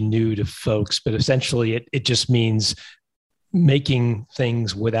code may be new to folks, but essentially it just means making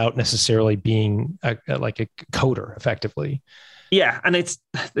things without necessarily being like a coder effectively. Yeah. And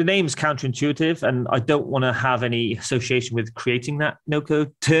the name's counterintuitive, and I don't want to have any association with creating that no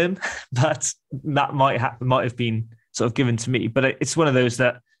code term, but that might have been sort of given to me. But it's one of those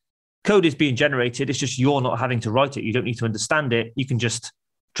that code is being generated. It's just you're not having to write it. You don't need to understand it. You can just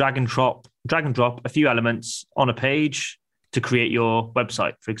drag and drop a few elements on a page to create your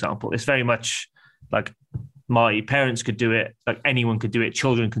website, for example. It's very much like my parents could do it, like anyone could do it,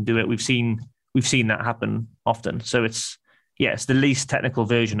 children can do it. We've seen that happen often. So it's the least technical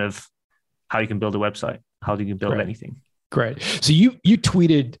version of how you can build a website, how you can build anything. Great. So you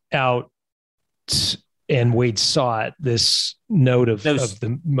tweeted out, and Wade saw it, this note of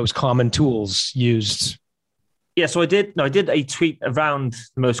the most common tools used. Yeah, so I did a tweet around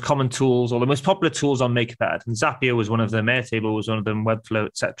the most common tools or the most popular tools on MakerPad, and Zapier was one of them, Airtable was one of them, Webflow,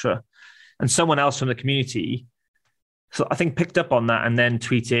 etc. And someone else from the community, so I think, picked up on that and then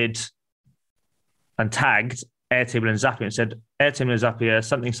tweeted and tagged Airtable and Zapier and said, Airtable and Zapier,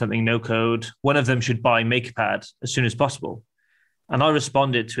 something no code. One of them should buy MakerPad as soon as possible. And I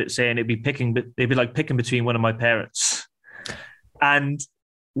responded to it saying they'd be like picking between one of my parents. And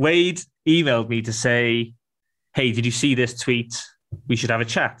Wade emailed me to say, hey, did you see this tweet? We should have a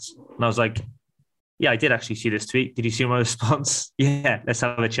chat. And I was like, yeah, I did actually see this tweet. Did you see my response? Yeah, let's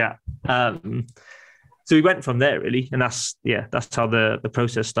have a chat. So we went from there, really. And that's how the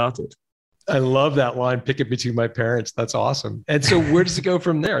process started. I love that line, pick it between my parents. That's awesome. And so where does it go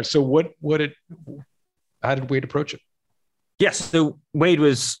from there? So how did Wade approach it? Yes. So Wade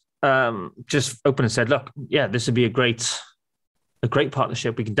was just open and said, look, yeah, this would be a great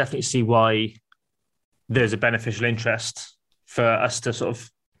partnership. We can definitely see why there's a beneficial interest for us to sort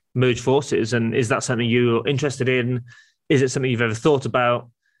of merge forces. And is that something you're interested in? Is it something you've ever thought about?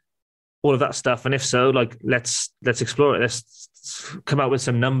 All of that stuff. And if so, like, let's explore it. Let's come out with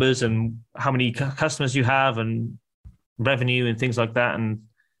some numbers and how many customers you have and revenue and things like that. And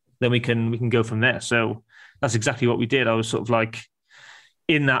then we can go from there. So that's exactly what we did. I was sort of like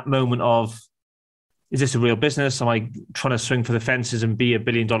in that moment of, is this a real business? Am I trying to swing for the fences and be $1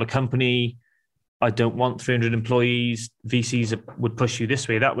 billion company? I don't want 300 employees. VCs would push you this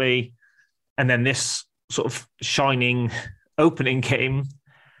way, that way. And then this sort of shining opening came.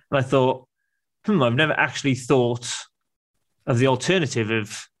 And I thought, I've never actually thought of the alternative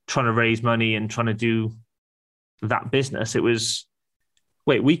of trying to raise money and trying to do that business. It was,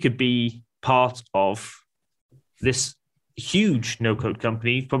 wait, we could be part of this huge no-code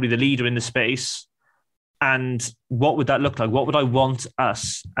company, probably the leader in the space. And what would that look like? What would I want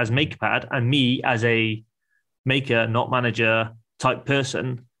us as MakerPad and me as a maker, not manager type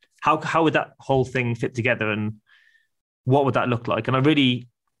person? How would that whole thing fit together? And what would that look like? And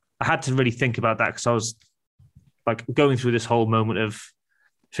I had to really think about that, because I was like going through this whole moment of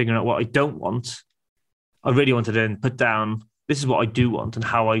figuring out what I don't want. I really wanted to then put down, this is what I do want, and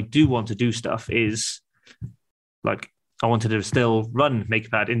how I do want to do stuff is like, I wanted to still run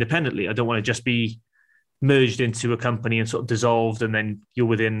MakerPad independently. I don't want to just be merged into a company and sort of dissolved, and then you're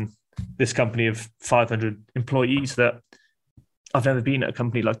within this company of 500 employees. That I've never been at a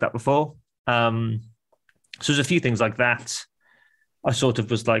company like that before. So there's a few things like that. I sort of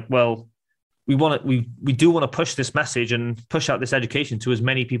was like, well, we do want to push this message and push out this education to as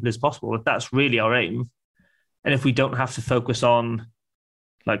many people as possible. That's really our aim. And if we don't have to focus on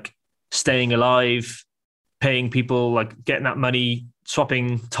like staying alive, paying people, like getting that money,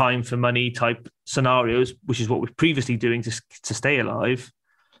 swapping time for money type scenarios, which is what we're previously doing to stay alive,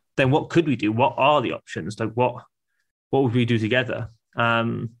 then what could we do? What are the options? Like what would we do together?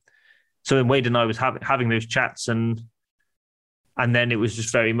 So then Wade and I was having those chats, and then it was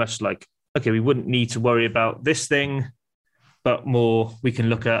just very much like, okay, we wouldn't need to worry about this thing, but more we can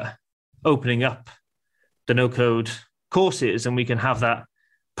look at opening up the no-code courses, and we can have that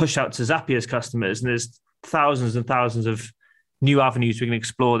push out to Zapier's customers. And there's thousands and thousands of new avenues we can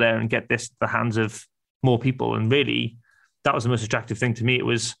explore there and get this to the hands of more people. And really, that was the most attractive thing to me. It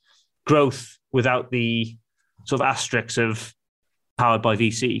was growth without the sort of asterisks of powered by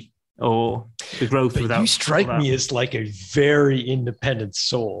VC, or the growth but without. You strike me as like a very independent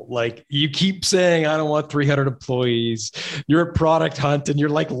soul. Like, you keep saying, I don't want 300 employees. You're a product hunt and you're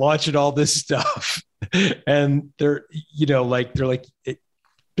like launching all this stuff. And they're like,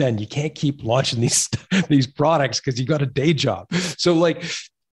 Ben, you can't keep launching these products because you got a day job. So like,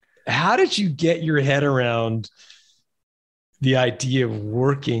 how did you get your head around the idea of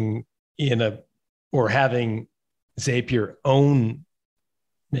working or having Zapier own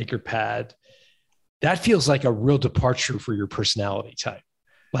MakerPad? That feels like a real departure for your personality type.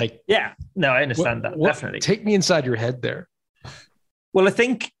 Like, yeah, no, I understand that. Definitely. Take me inside your head there. Well, I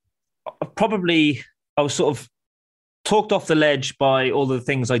think probably I was sort of talked off the ledge by all the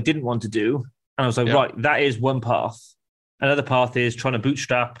things I didn't want to do. And I was like, right, that is one path. Another path is trying to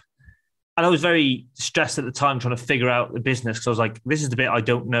bootstrap. And I was very stressed at the time trying to figure out the business, because I was like, this is the bit I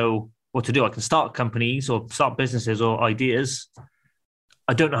don't know what to do. I can start companies or start businesses or ideas.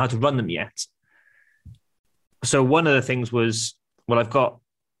 I don't know how to run them yet. So one of the things was, well, I've got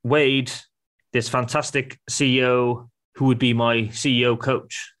Wade, this fantastic CEO who would be my CEO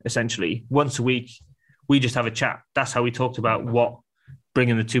coach, essentially. Once a week, we just have a chat. That's how we talked about what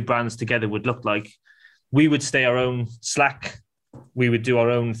bringing the two brands together would look like. We would stay our own Slack. We would do our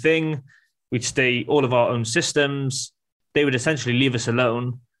own thing. We'd stay all of our own systems. They would essentially leave us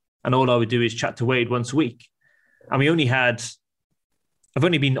alone. And all I would do is chat to Wade once a week. And I've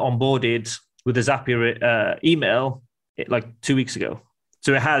only been onboarded with the Zapier email like 2 weeks ago.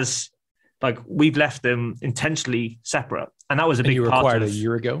 So it has, like, we've left them intentionally separate. And that was a big part. You acquired a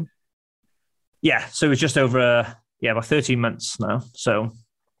year ago? Yeah. So it was just over, about 13 months now. So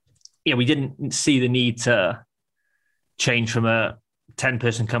yeah, we didn't see the need to change from a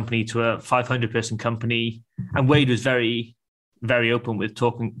 10-person company to a 500-person company. And Wade was very, very open with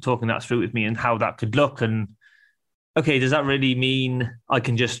talking that through with me and how that could look. And okay, does that really mean I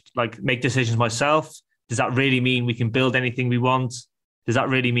can just like make decisions myself? Does that really mean we can build anything we want? Does that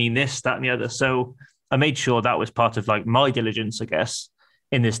really mean this, that, and the other? So I made sure that was part of like my diligence, I guess,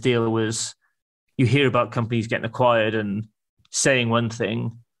 in this deal. Was you hear about companies getting acquired and saying one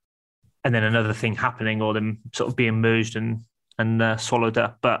thing and then another thing happening, or them sort of being merged and swallowed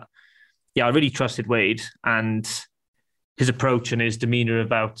up. But yeah, I really trusted Wade and his approach and his demeanor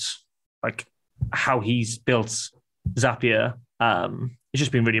about like how he's built Zapier. It's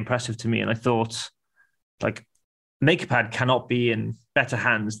just been really impressive to me. And I thought like MakerPad cannot be in better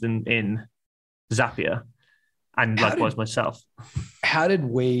hands than in Zapier, and likewise myself. How did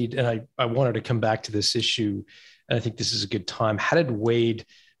Wade, and I wanted to come back to this issue, and I think this is a good time. How did Wade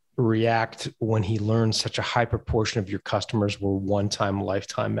react when he learned such a high proportion of your customers were one-time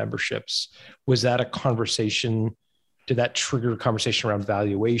lifetime memberships? Was that a conversation? Did that trigger a conversation around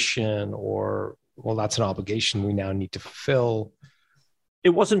valuation, or, well, that's an obligation we now need to fulfill? It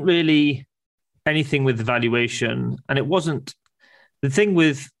wasn't really anything with the valuation. And it wasn't, the thing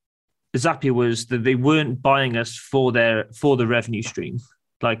with Zapier was that they weren't buying us for the revenue stream.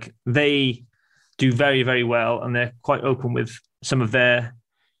 Like they do very, very well, and they're quite open with some of their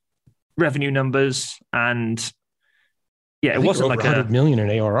revenue numbers. And yeah, it wasn't like 100 million in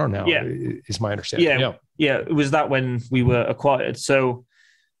ARR now. Yeah, is my understanding. Yeah. It was that when we were acquired. So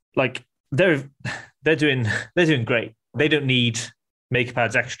like they're doing great. They don't need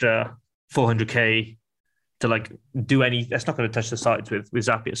MakerPad's extra 400K to like do any. That's not going to touch the sides with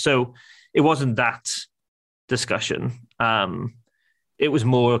Zapier. So it wasn't that discussion. It was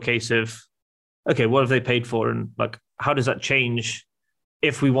more a case of, okay, what have they paid for, and like how does that change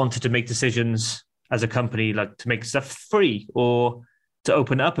if we wanted to make decisions as a company, like to make stuff free or to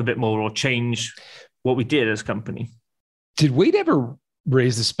open it up a bit more or change what we did as a company. Did Wade ever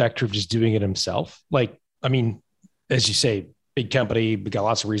raise the specter of just doing it himself? Like, I mean, as you say, big company, we got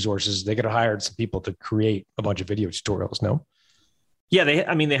lots of resources. They could have hired some people to create a bunch of video tutorials, no? Yeah,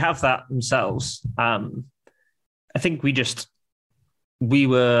 they have that themselves. I think we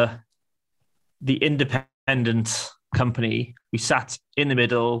were the independent company. We sat in the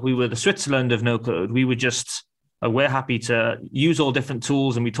middle. We were the Switzerland of no code. We were just, we're happy to use all different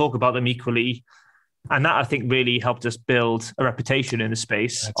tools and we talk about them equally. And that, I think, really helped us build a reputation in the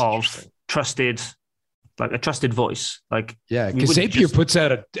space of trusted, like a trusted voice. Like, yeah, because Zapier puts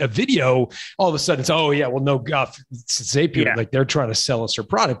out a video, all of a sudden it's, oh yeah, well, no guff, it's Zapier. Yeah. Like they're trying to sell us their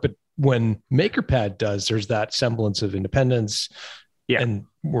product. But when MakerPad does, there's that semblance of independence. Yeah. And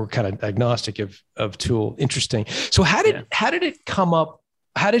we're kind of agnostic of tool. Interesting. So how did it come up?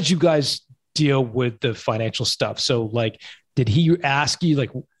 How did you guys deal with the financial stuff? So like, did he ask you like,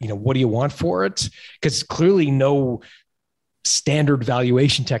 what do you want for it? Because clearly no standard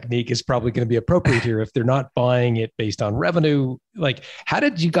valuation technique is probably going to be appropriate here if they're not buying it based on revenue. Like, how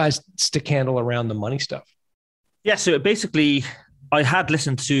did you guys stick handle around the money stuff? Yeah. So basically I had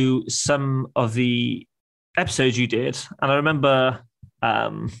listened to some of the episodes you did. And I remember,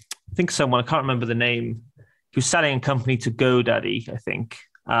 I think someone, I can't remember the name, he was selling a company to GoDaddy, I think.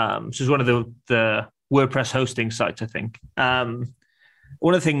 So it was one of the WordPress hosting sites, I think. One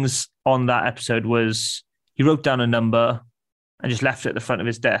of the things on that episode was he wrote down a number and just left it at the front of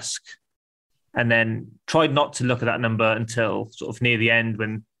his desk and then tried not to look at that number until sort of near the end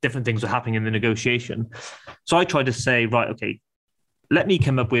when different things were happening in the negotiation. So I tried to say, right, okay, let me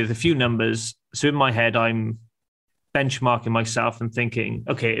come up with a few numbers. So in my head, I'm benchmarking myself and thinking,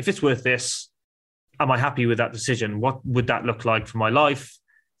 okay, if it's worth this, am I happy with that decision? What would that look like for my life?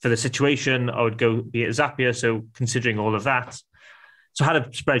 For the situation, I would go be at Zapier. So considering all of that. So I had a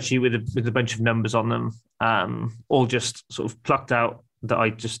spreadsheet with a bunch of numbers on them, all just sort of plucked out that I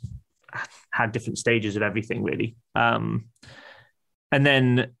just had different stages of everything really. And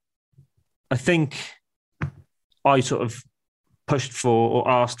then I think I sort of pushed for or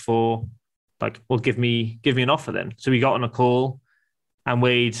asked for like, well, give me an offer then. So we got on a call and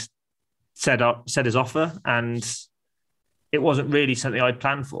Wade said his offer, and it wasn't really something I'd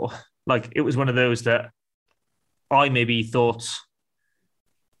planned for. Like it was one of those that I maybe thought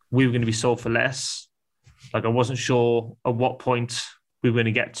we were going to be sold for less. Like I wasn't sure at what point we were going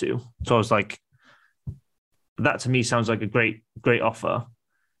to get to. So I was like, that to me sounds like a great offer,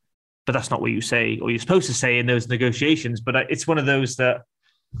 but that's not what you say or you're supposed to say in those negotiations. But it's one of those that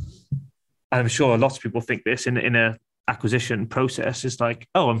I'm sure lots of people think this in a acquisition process is like,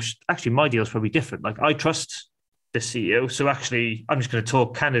 oh, actually my deal is probably different. Like I trust the CEO. So actually I'm just going to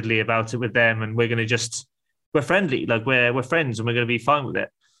talk candidly about it with them and we're friendly. Like we're friends and we're going to be fine with it.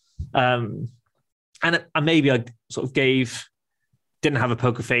 And maybe I sort of didn't have a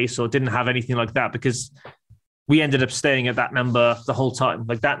poker face or didn't have anything like that because we ended up staying at that number the whole time.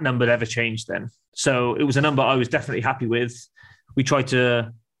 Like that number never changed then. So it was a number I was definitely happy with. We tried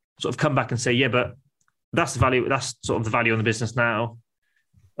to sort of come back and say, yeah, but that's the value. That's sort of the value on the business now.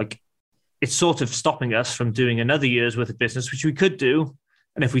 Like it's sort of stopping us from doing another year's worth of business, which we could do.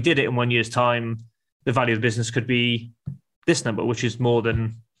 And if we did it in 1 year's time, the value of the business could be this number, which is more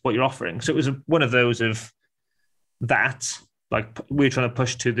than what you're offering. So it was one of those of that, like we were trying to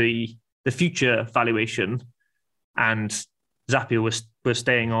push to the future valuation, and Zapier was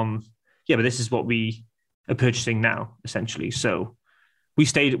staying on, yeah, but this is what we are purchasing now, essentially. So we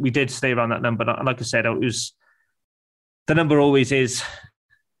did stay around that number. And like I said, the number always is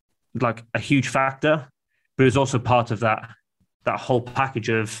like a huge factor, but it's also part of that whole package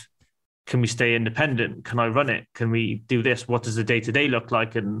of, can we stay independent? Can I run it? Can we do this? What does the day-to-day look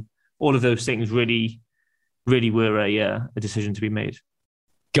like? And all of those things really, really were a decision to be made.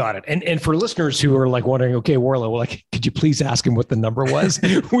 Got it. And for listeners who are like wondering, okay, Warlow, like, could you please ask him what the number was?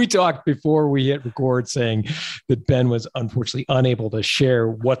 We talked before we hit record saying that Ben was unfortunately unable to share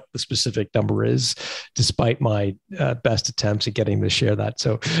what the specific number is, despite my best attempts at getting him to share that.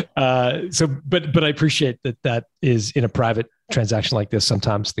 But I appreciate that is in a private transaction like this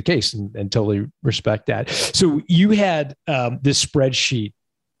sometimes the case, and totally respect that. So you had this spreadsheet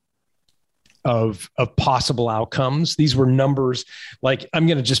of possible outcomes. These were numbers, like, I'm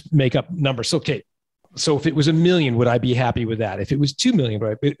going to just make up numbers. Okay. So if it was $1 million, would I be happy with that? If it was 2 million,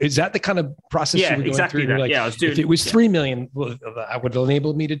 right? Is that the kind of process you were going exactly through? That. Like, I was doing, if it was 3 million, well, that would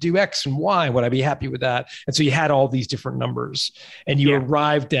enable me to do X and Y. Would I be happy with that? And so you had all these different numbers, and you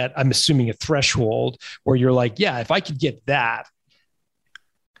arrived at, I'm assuming, a threshold where you're like, yeah, if I could get that,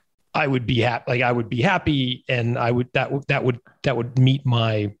 I would be happy. Like, I would be happy, and that would meet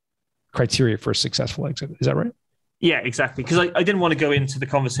my criteria for a successful exit. Is that right? Yeah, exactly. Because I didn't want to go into the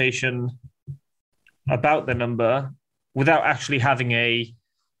conversation about the number without actually having I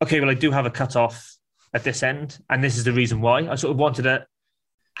do have a cutoff at this end, and this is the reason why. I sort of wanted to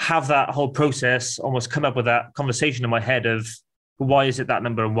have that whole process, almost come up with that conversation in my head of, why is it that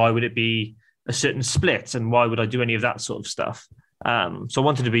number, and why would it be a certain split, and why would I do any of that sort of stuff? So I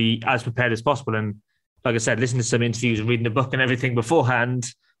wanted to be as prepared as possible. And like I said, listening to some interviews and reading the book and everything beforehand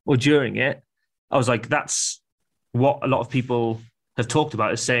or during it, I was like, that's what a lot of people have talked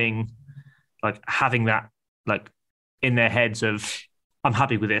about, is saying, like, having that like in their heads of, I'm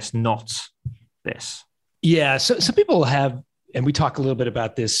happy with this, not this. Yeah. So some people have, and we talk a little bit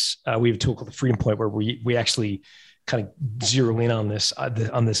about this. We have a tool called the Freedom Point, where we actually kind of zero in on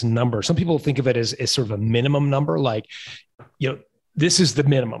this number. Some people think of it as sort of a minimum number, like, this is the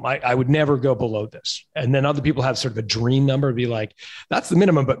minimum. I would never go below this. And then other people have sort of a dream number, be like, that's the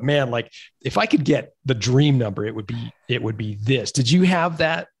minimum, but man, like, if I could get the dream number, it would be this. Did you have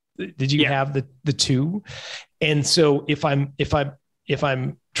that? Did you have the two? And so if I'm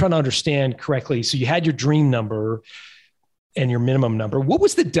trying to understand correctly, so you had your dream number and your minimum number. What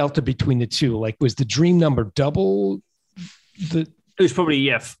was the delta between the two? Like, was the dream number double the? It was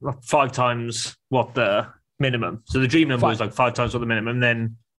probably 5 times what the minimum. So the dream number was like 5 times what the minimum. And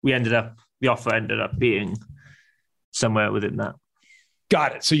then the offer ended up being somewhere within that.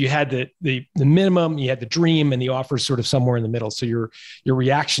 Got it. So you had the minimum, you had the dream, and the offer sort of somewhere in the middle. So your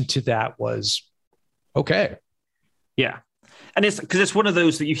reaction to that was, okay. Yeah. And it's because it's one of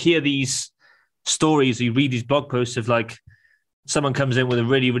those that you hear these stories, or you read these blog posts of, like, someone comes in with a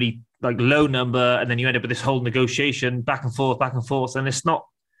really, really like low number, and then you end up with this whole negotiation back and forth. And it's not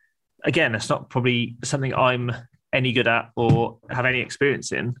probably something I'm any good at or have any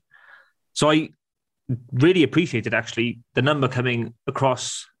experience in. So I really appreciated, actually, the number coming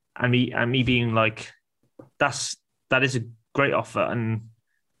across and me being like, that is a great offer, and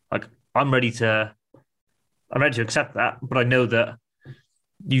like, I'm ready to accept that. But I know that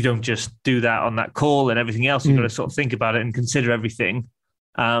you don't just do that on that call and everything else. You've got to sort of think about it and consider everything.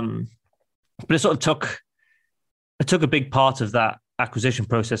 But it sort of took a big part of that acquisition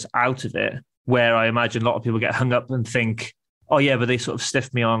process out of it, where I imagine a lot of people get hung up and think, oh yeah, but they sort of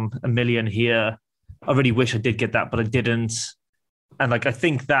stiffed me on $1 million here. I really wish I did get that, but I didn't. And like, I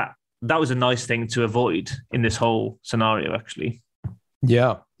think that was a nice thing to avoid in this whole scenario, actually.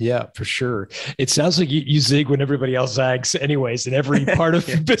 Yeah, for sure. It sounds like you zig when everybody else zags anyways, in every part of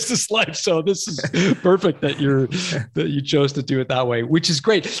business life. So this is perfect that you chose to do it that way, which is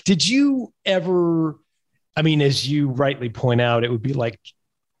great. Did you ever, I mean, as you rightly point out, it would be like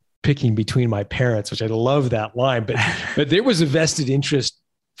picking between my parents, which I love that line, but there was a vested interest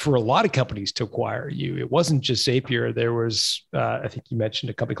for a lot of companies to acquire you. It wasn't just Zapier. There was, I think you mentioned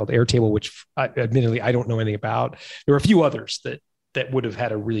a company called Airtable, which admittedly I don't know anything about. There were a few others that would have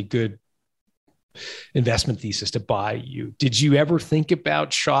had a really good investment thesis to buy you. Did you ever think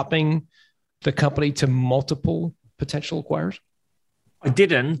about shopping the company to multiple potential acquirers? I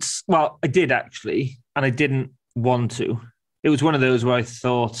didn't. Well, I did actually, and I didn't want to. It was one of those where I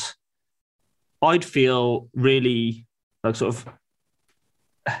thought I'd feel really like sort of,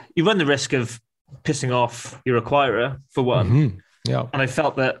 you run the risk of pissing off your acquirer, for one. Mm-hmm. Yeah. And I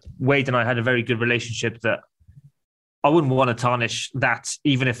felt that Wade and I had a very good relationship that I wouldn't want to tarnish that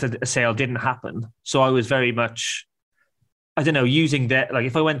even if the sale didn't happen. So I was very much, I don't know, using that. Like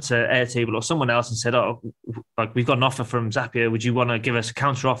if I went to Airtable or someone else and said, oh, like we've got an offer from Zapier, would you want to give us a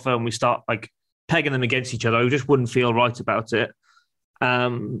counter offer? And we start like pegging them against each other. I just wouldn't feel right about it.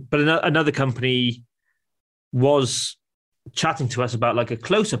 But another company was chatting to us about like a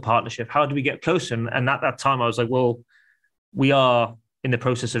closer partnership. How do we get closer? And at that time I was like, well, we are in the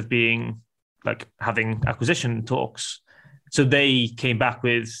process of being like having acquisition talks. So they came back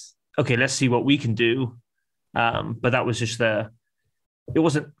with, okay, let's see what we can do. But that was just it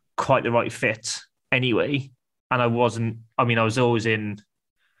wasn't quite the right fit anyway. And I was always in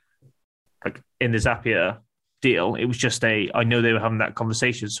the Zapier deal. It was just I know they were having that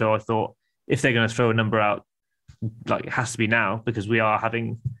conversation. So I thought if they're going to throw a number out, like it has to be now because we are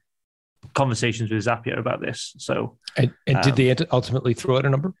having conversations with Zapier about this. So, and did they ultimately throw out a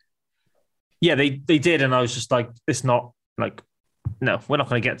number? Yeah, they did. And I was just like, it's not like, no, we're not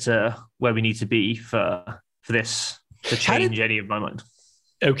going to get to where we need to be for this to change any of my mind.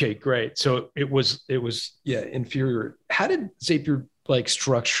 Okay, great. So it was inferior. How did Zapier like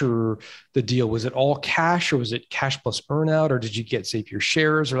structure the deal? Was it all cash or was it cash plus earnout, or did you get Zapier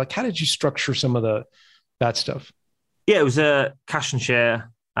shares, or like how did you structure some of that stuff? Yeah, it was a cash and share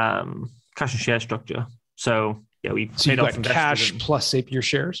structure. So yeah, we paid off cash plus Zapier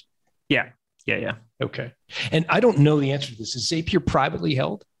shares. Yeah. Okay. And I don't know the answer to this. Is Zapier privately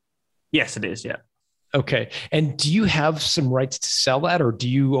held? Yes, it is. Yeah. Okay. And do you have some rights to sell that, or do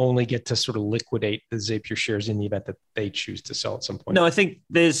you only get to sort of liquidate the Zapier shares in the event that they choose to sell at some point? No, I think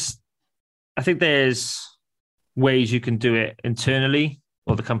there's ways you can do it internally,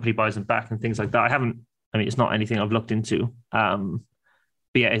 or the company buys them back and things like that. It's not anything I've looked into. But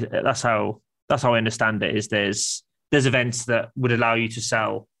yeah, that's how I understand it. Is there's events that would allow you to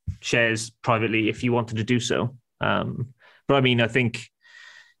sell shares privately if you wanted to do so. But I mean, I think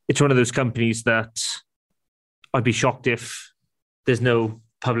it's one of those companies that I'd be shocked if there's no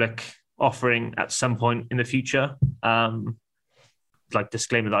public offering at some point in the future. Like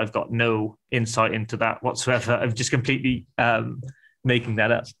disclaimer that I've got no insight into that whatsoever. I'm just completely making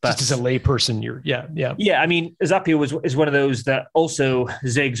that up. But, just as a layperson, yeah. I mean, Zapier is one of those that also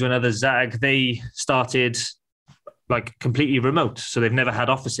Ziggs when others Zag, they started like completely remote. So they've never had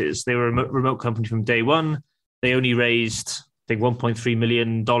offices. They were a remote company from day one. They only raised, I think, $1.3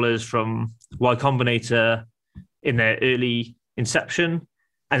 million from Y Combinator in their early inception,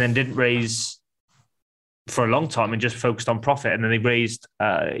 and then didn't raise for a long time and just focused on profit. And then they raised,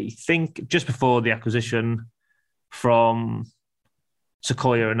 I think, just before the acquisition from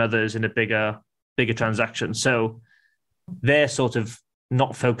Sequoia and others in a bigger transaction. So they're sort of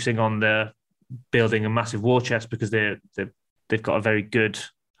not focusing on the building a massive war chest because they've got a very good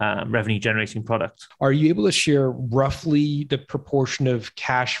revenue generating product. Are you able to share roughly the proportion of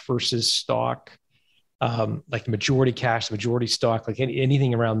cash versus stock, like the majority cash, the majority stock, like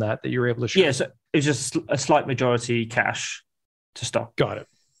anything around that you're able to share? Yeah, so it's just a slight majority cash to stock. Got it.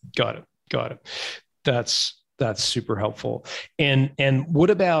 That's super helpful. And what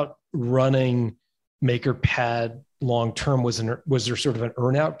about running MakerPad long term? Was there sort of an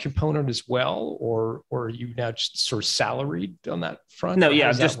earnout component as well, or are you now just sort of salaried on that front? No,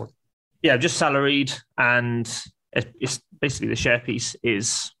 yeah, just salaried, and it's basically the share piece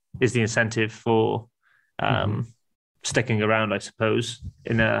is the incentive for sticking around, I suppose,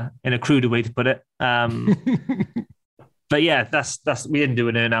 in a cruder way to put it. But yeah, that's we didn't do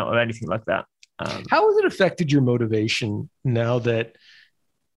an earnout or anything like that. How has it affected your motivation now that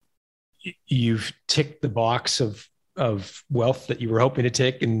you've ticked the box of wealth that you were hoping to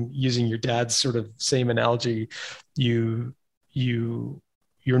tick, and using your dad's sort of same analogy, you're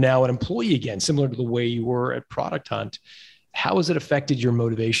now an employee again, similar to the way you were at Product Hunt. How has it affected your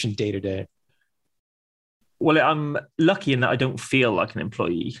motivation day to day? Well, I'm lucky in that I don't feel like an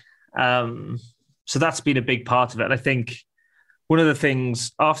employee. So that's been a big part of it. And I think one of the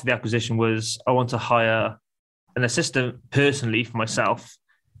things after the acquisition was I want to hire an assistant personally for myself,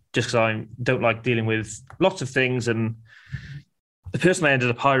 just because I don't like dealing with lots of things. And the person I ended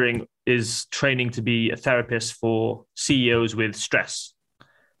up hiring is training to be a therapist for CEOs with stress,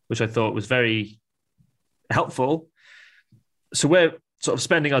 which I thought was very helpful. So we're sort of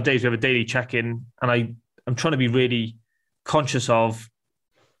spending our days, we have a daily check-in, and I'm trying to be really conscious of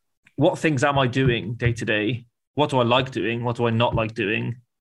what things am I doing day to day? What do I like doing? What do I not like doing?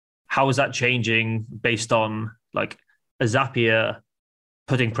 How is that changing based on like a Zapier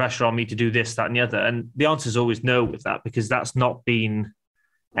putting pressure on me to do this, that, and the other? And the answer is always no with that, because that's not been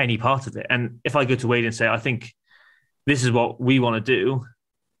any part of it. And if I go to Wade and say, I think this is what we want to do,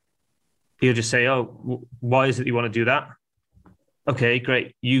 he'll just say, "Oh, why is it you want to do that?" Okay,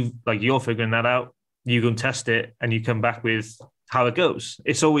 great. You're figuring that out. You go and test it, and you come back with how it goes.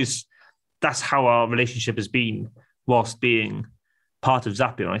 That's how our relationship has been whilst being part of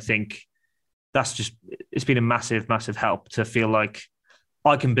Zapier. And I think it's been a massive, massive help to feel like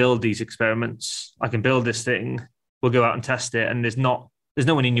I can build these experiments. I can build this thing. We'll go out and test it. And there's no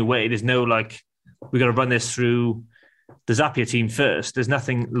one in your way. There's no like, we got to run this through the Zapier team first. There's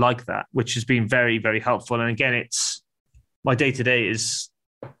nothing like that, which has been very, very helpful. And again, it's my day-to-day is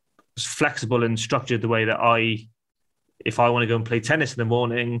flexible and structured the way that if I want to go and play tennis in the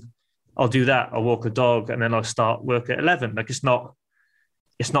morning, I'll do that. I'll walk the dog and then I'll start work at 11. Like it's not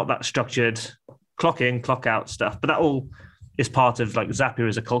that structured clock in, clock out stuff, but that all is part of like Zapier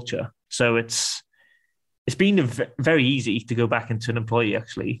as a culture. So it's been very easy to go back into an employee,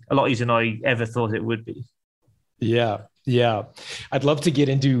 actually, a lot easier than I ever thought it would be. Yeah. Yeah. I'd love to get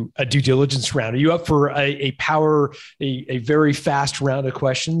into a due diligence round. Are you up for a very fast round of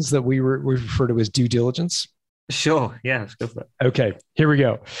questions that we refer to as due diligence? Sure. Yeah. Let's go for it. Okay. Here we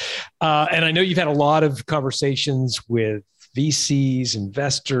go. And I know you've had a lot of conversations with VCs,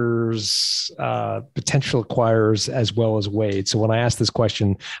 investors, potential acquirers, as well as Wade. So when I ask this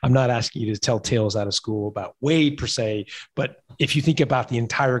question, I'm not asking you to tell tales out of school about Wade per se, but if you think about the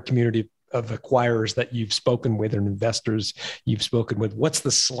entire community of acquirers that you've spoken with and investors you've spoken with, what's the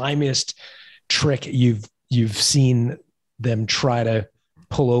slimiest trick you've seen them try to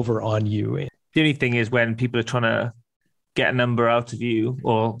pull over on you? The only thing is when people are trying to get a number out of you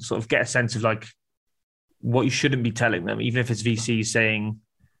or sort of get a sense of like what you shouldn't be telling them, even if it's VC saying,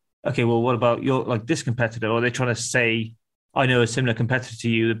 okay, well, what about your like this competitor? Or they're trying to say, I know a similar competitor to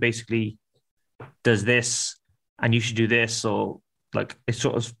you that basically does this and you should do this, or like it's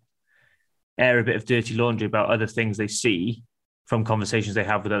sort of air a bit of dirty laundry about other things they see from conversations they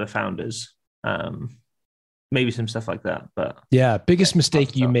have with other founders. Maybe some stuff like that. But yeah, biggest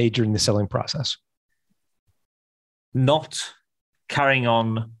mistake you made during the selling process? Not carrying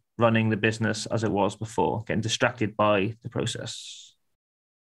on running the business as it was before, getting distracted by the process.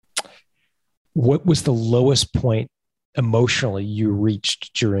 What was the lowest point emotionally you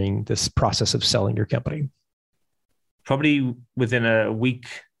reached during this process of selling your company? Probably within a week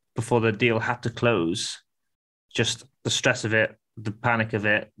before the deal had to close, just the stress of it, the panic of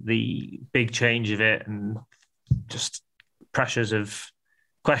it, the big change of it, and just pressures of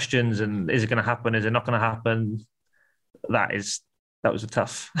questions and is it going to happen? Is it not going to happen? That was a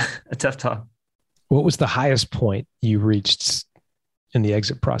tough time. What was the highest point you reached in the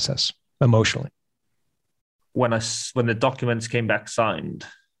exit process emotionally? When the documents came back signed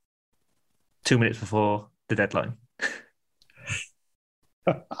 2 minutes before the deadline.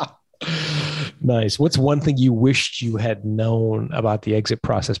 Nice. What's one thing you wished you had known about the exit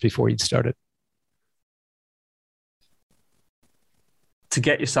process before you'd started? To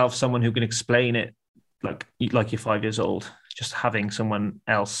get yourself someone who can explain it like you're 5 years old, just having someone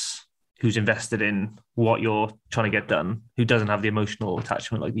else who's invested in what you're trying to get done, who doesn't have the emotional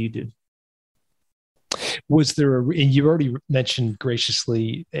attachment like you do. Was there and you already mentioned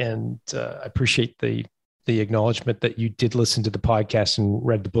graciously, and I appreciate the acknowledgement that you did listen to the podcast and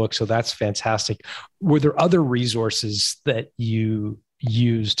read the book. So that's fantastic. Were there other resources that you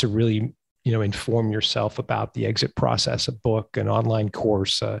used to really, inform yourself about the exit process? A book, an online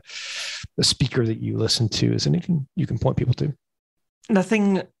course, a speaker that you listened to? Is anything you can point people to?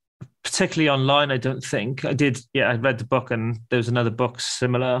 Nothing particularly online, I don't think. I did. Yeah, I read the book, and there was another book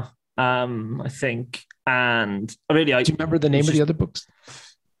similar, I think. And do you remember the name of the other books?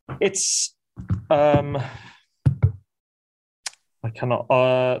 It's I cannot.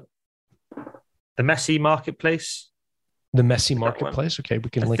 The Messy Marketplace. The Messy Marketplace. Okay, we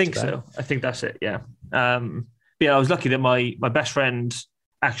can link to that. I think so. I think that's it. Yeah. But yeah, I was lucky that my best friend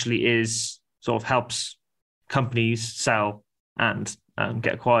actually sort of helps companies sell and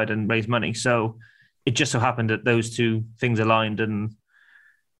get acquired and raise money. So it just so happened that those two things aligned, and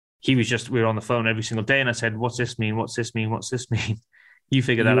we were on the phone every single day, and I said, "What's this mean? What's this mean? What's this mean?" You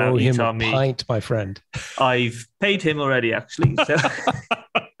figure that out. You tell me. A pint, my friend. I've paid him already, actually. So.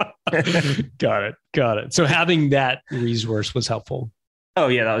 Got it. So having that resource was helpful. Oh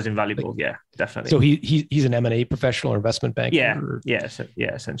yeah, that was invaluable. Yeah, definitely. So he's an M&A professional or investment banker. Yeah,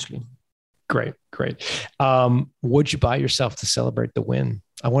 essentially. Great. What'd you buy yourself to celebrate the win?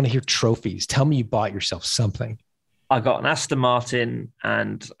 I want to hear trophies. Tell me you bought yourself something. I got an Aston Martin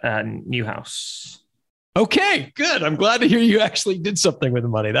and a new house. Okay, good. I'm glad to hear you actually did something with the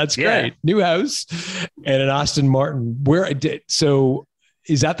money. That's great. Yeah. New house and an Aston Martin. So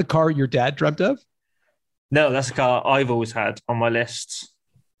is that the car your dad dreamt of? No, that's a car I've always had on my list.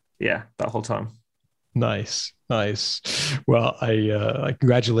 Yeah, that whole time. Nice. Well, I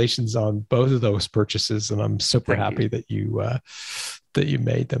congratulations on both of those purchases, and I'm super happy that you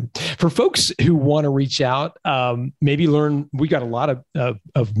made them. For folks who want to reach out, maybe learn. We got a lot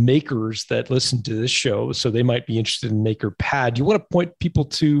of makers that listen to this show, so they might be interested in MakerPad. You want to point people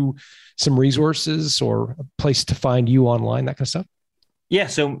to some resources or a place to find you online, that kind of stuff? Yeah,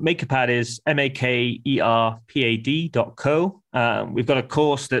 so MakerPad is makerpad.co. We've got a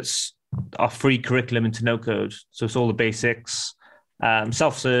course that's our free curriculum into no code. So it's all the basics,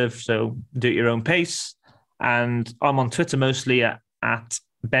 self-serve, so do at your own pace. And I'm on Twitter mostly at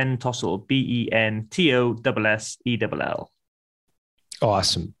Ben Tossell, BenTossell.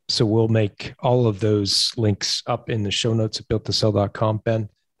 Awesome. So we'll make all of those links up in the show notes at builttosell.com. Ben,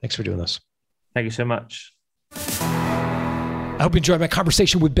 thanks for doing this. Thank you so much. I hope you enjoyed my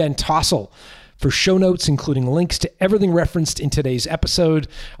conversation with Ben Tossell. For show notes, including links to everything referenced in today's episode,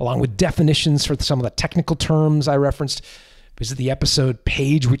 along with definitions for some of the technical terms I referenced, visit the episode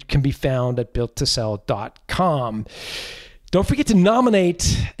page, which can be found at builttosell.com. Don't forget to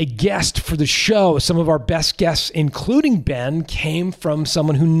nominate a guest for the show. Some of our best guests, including Ben, came from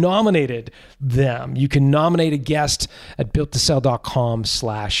someone who nominated them. You can nominate a guest at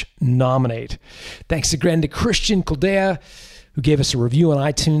builttosell.com/nominate. Thanks again to Christian Kuldea, who gave us a review on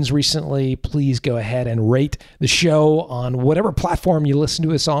iTunes recently. Please go ahead and rate the show on whatever platform you listen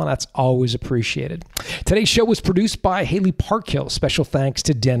to us on. That's always appreciated. Today's show was produced by Haley Parkhill. Special thanks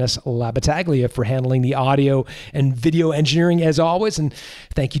to Dennis Labataglia for handling the audio and video engineering as always. And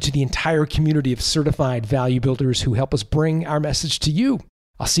thank you to the entire community of certified value builders who help us bring our message to you.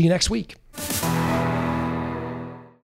 I'll see you next week.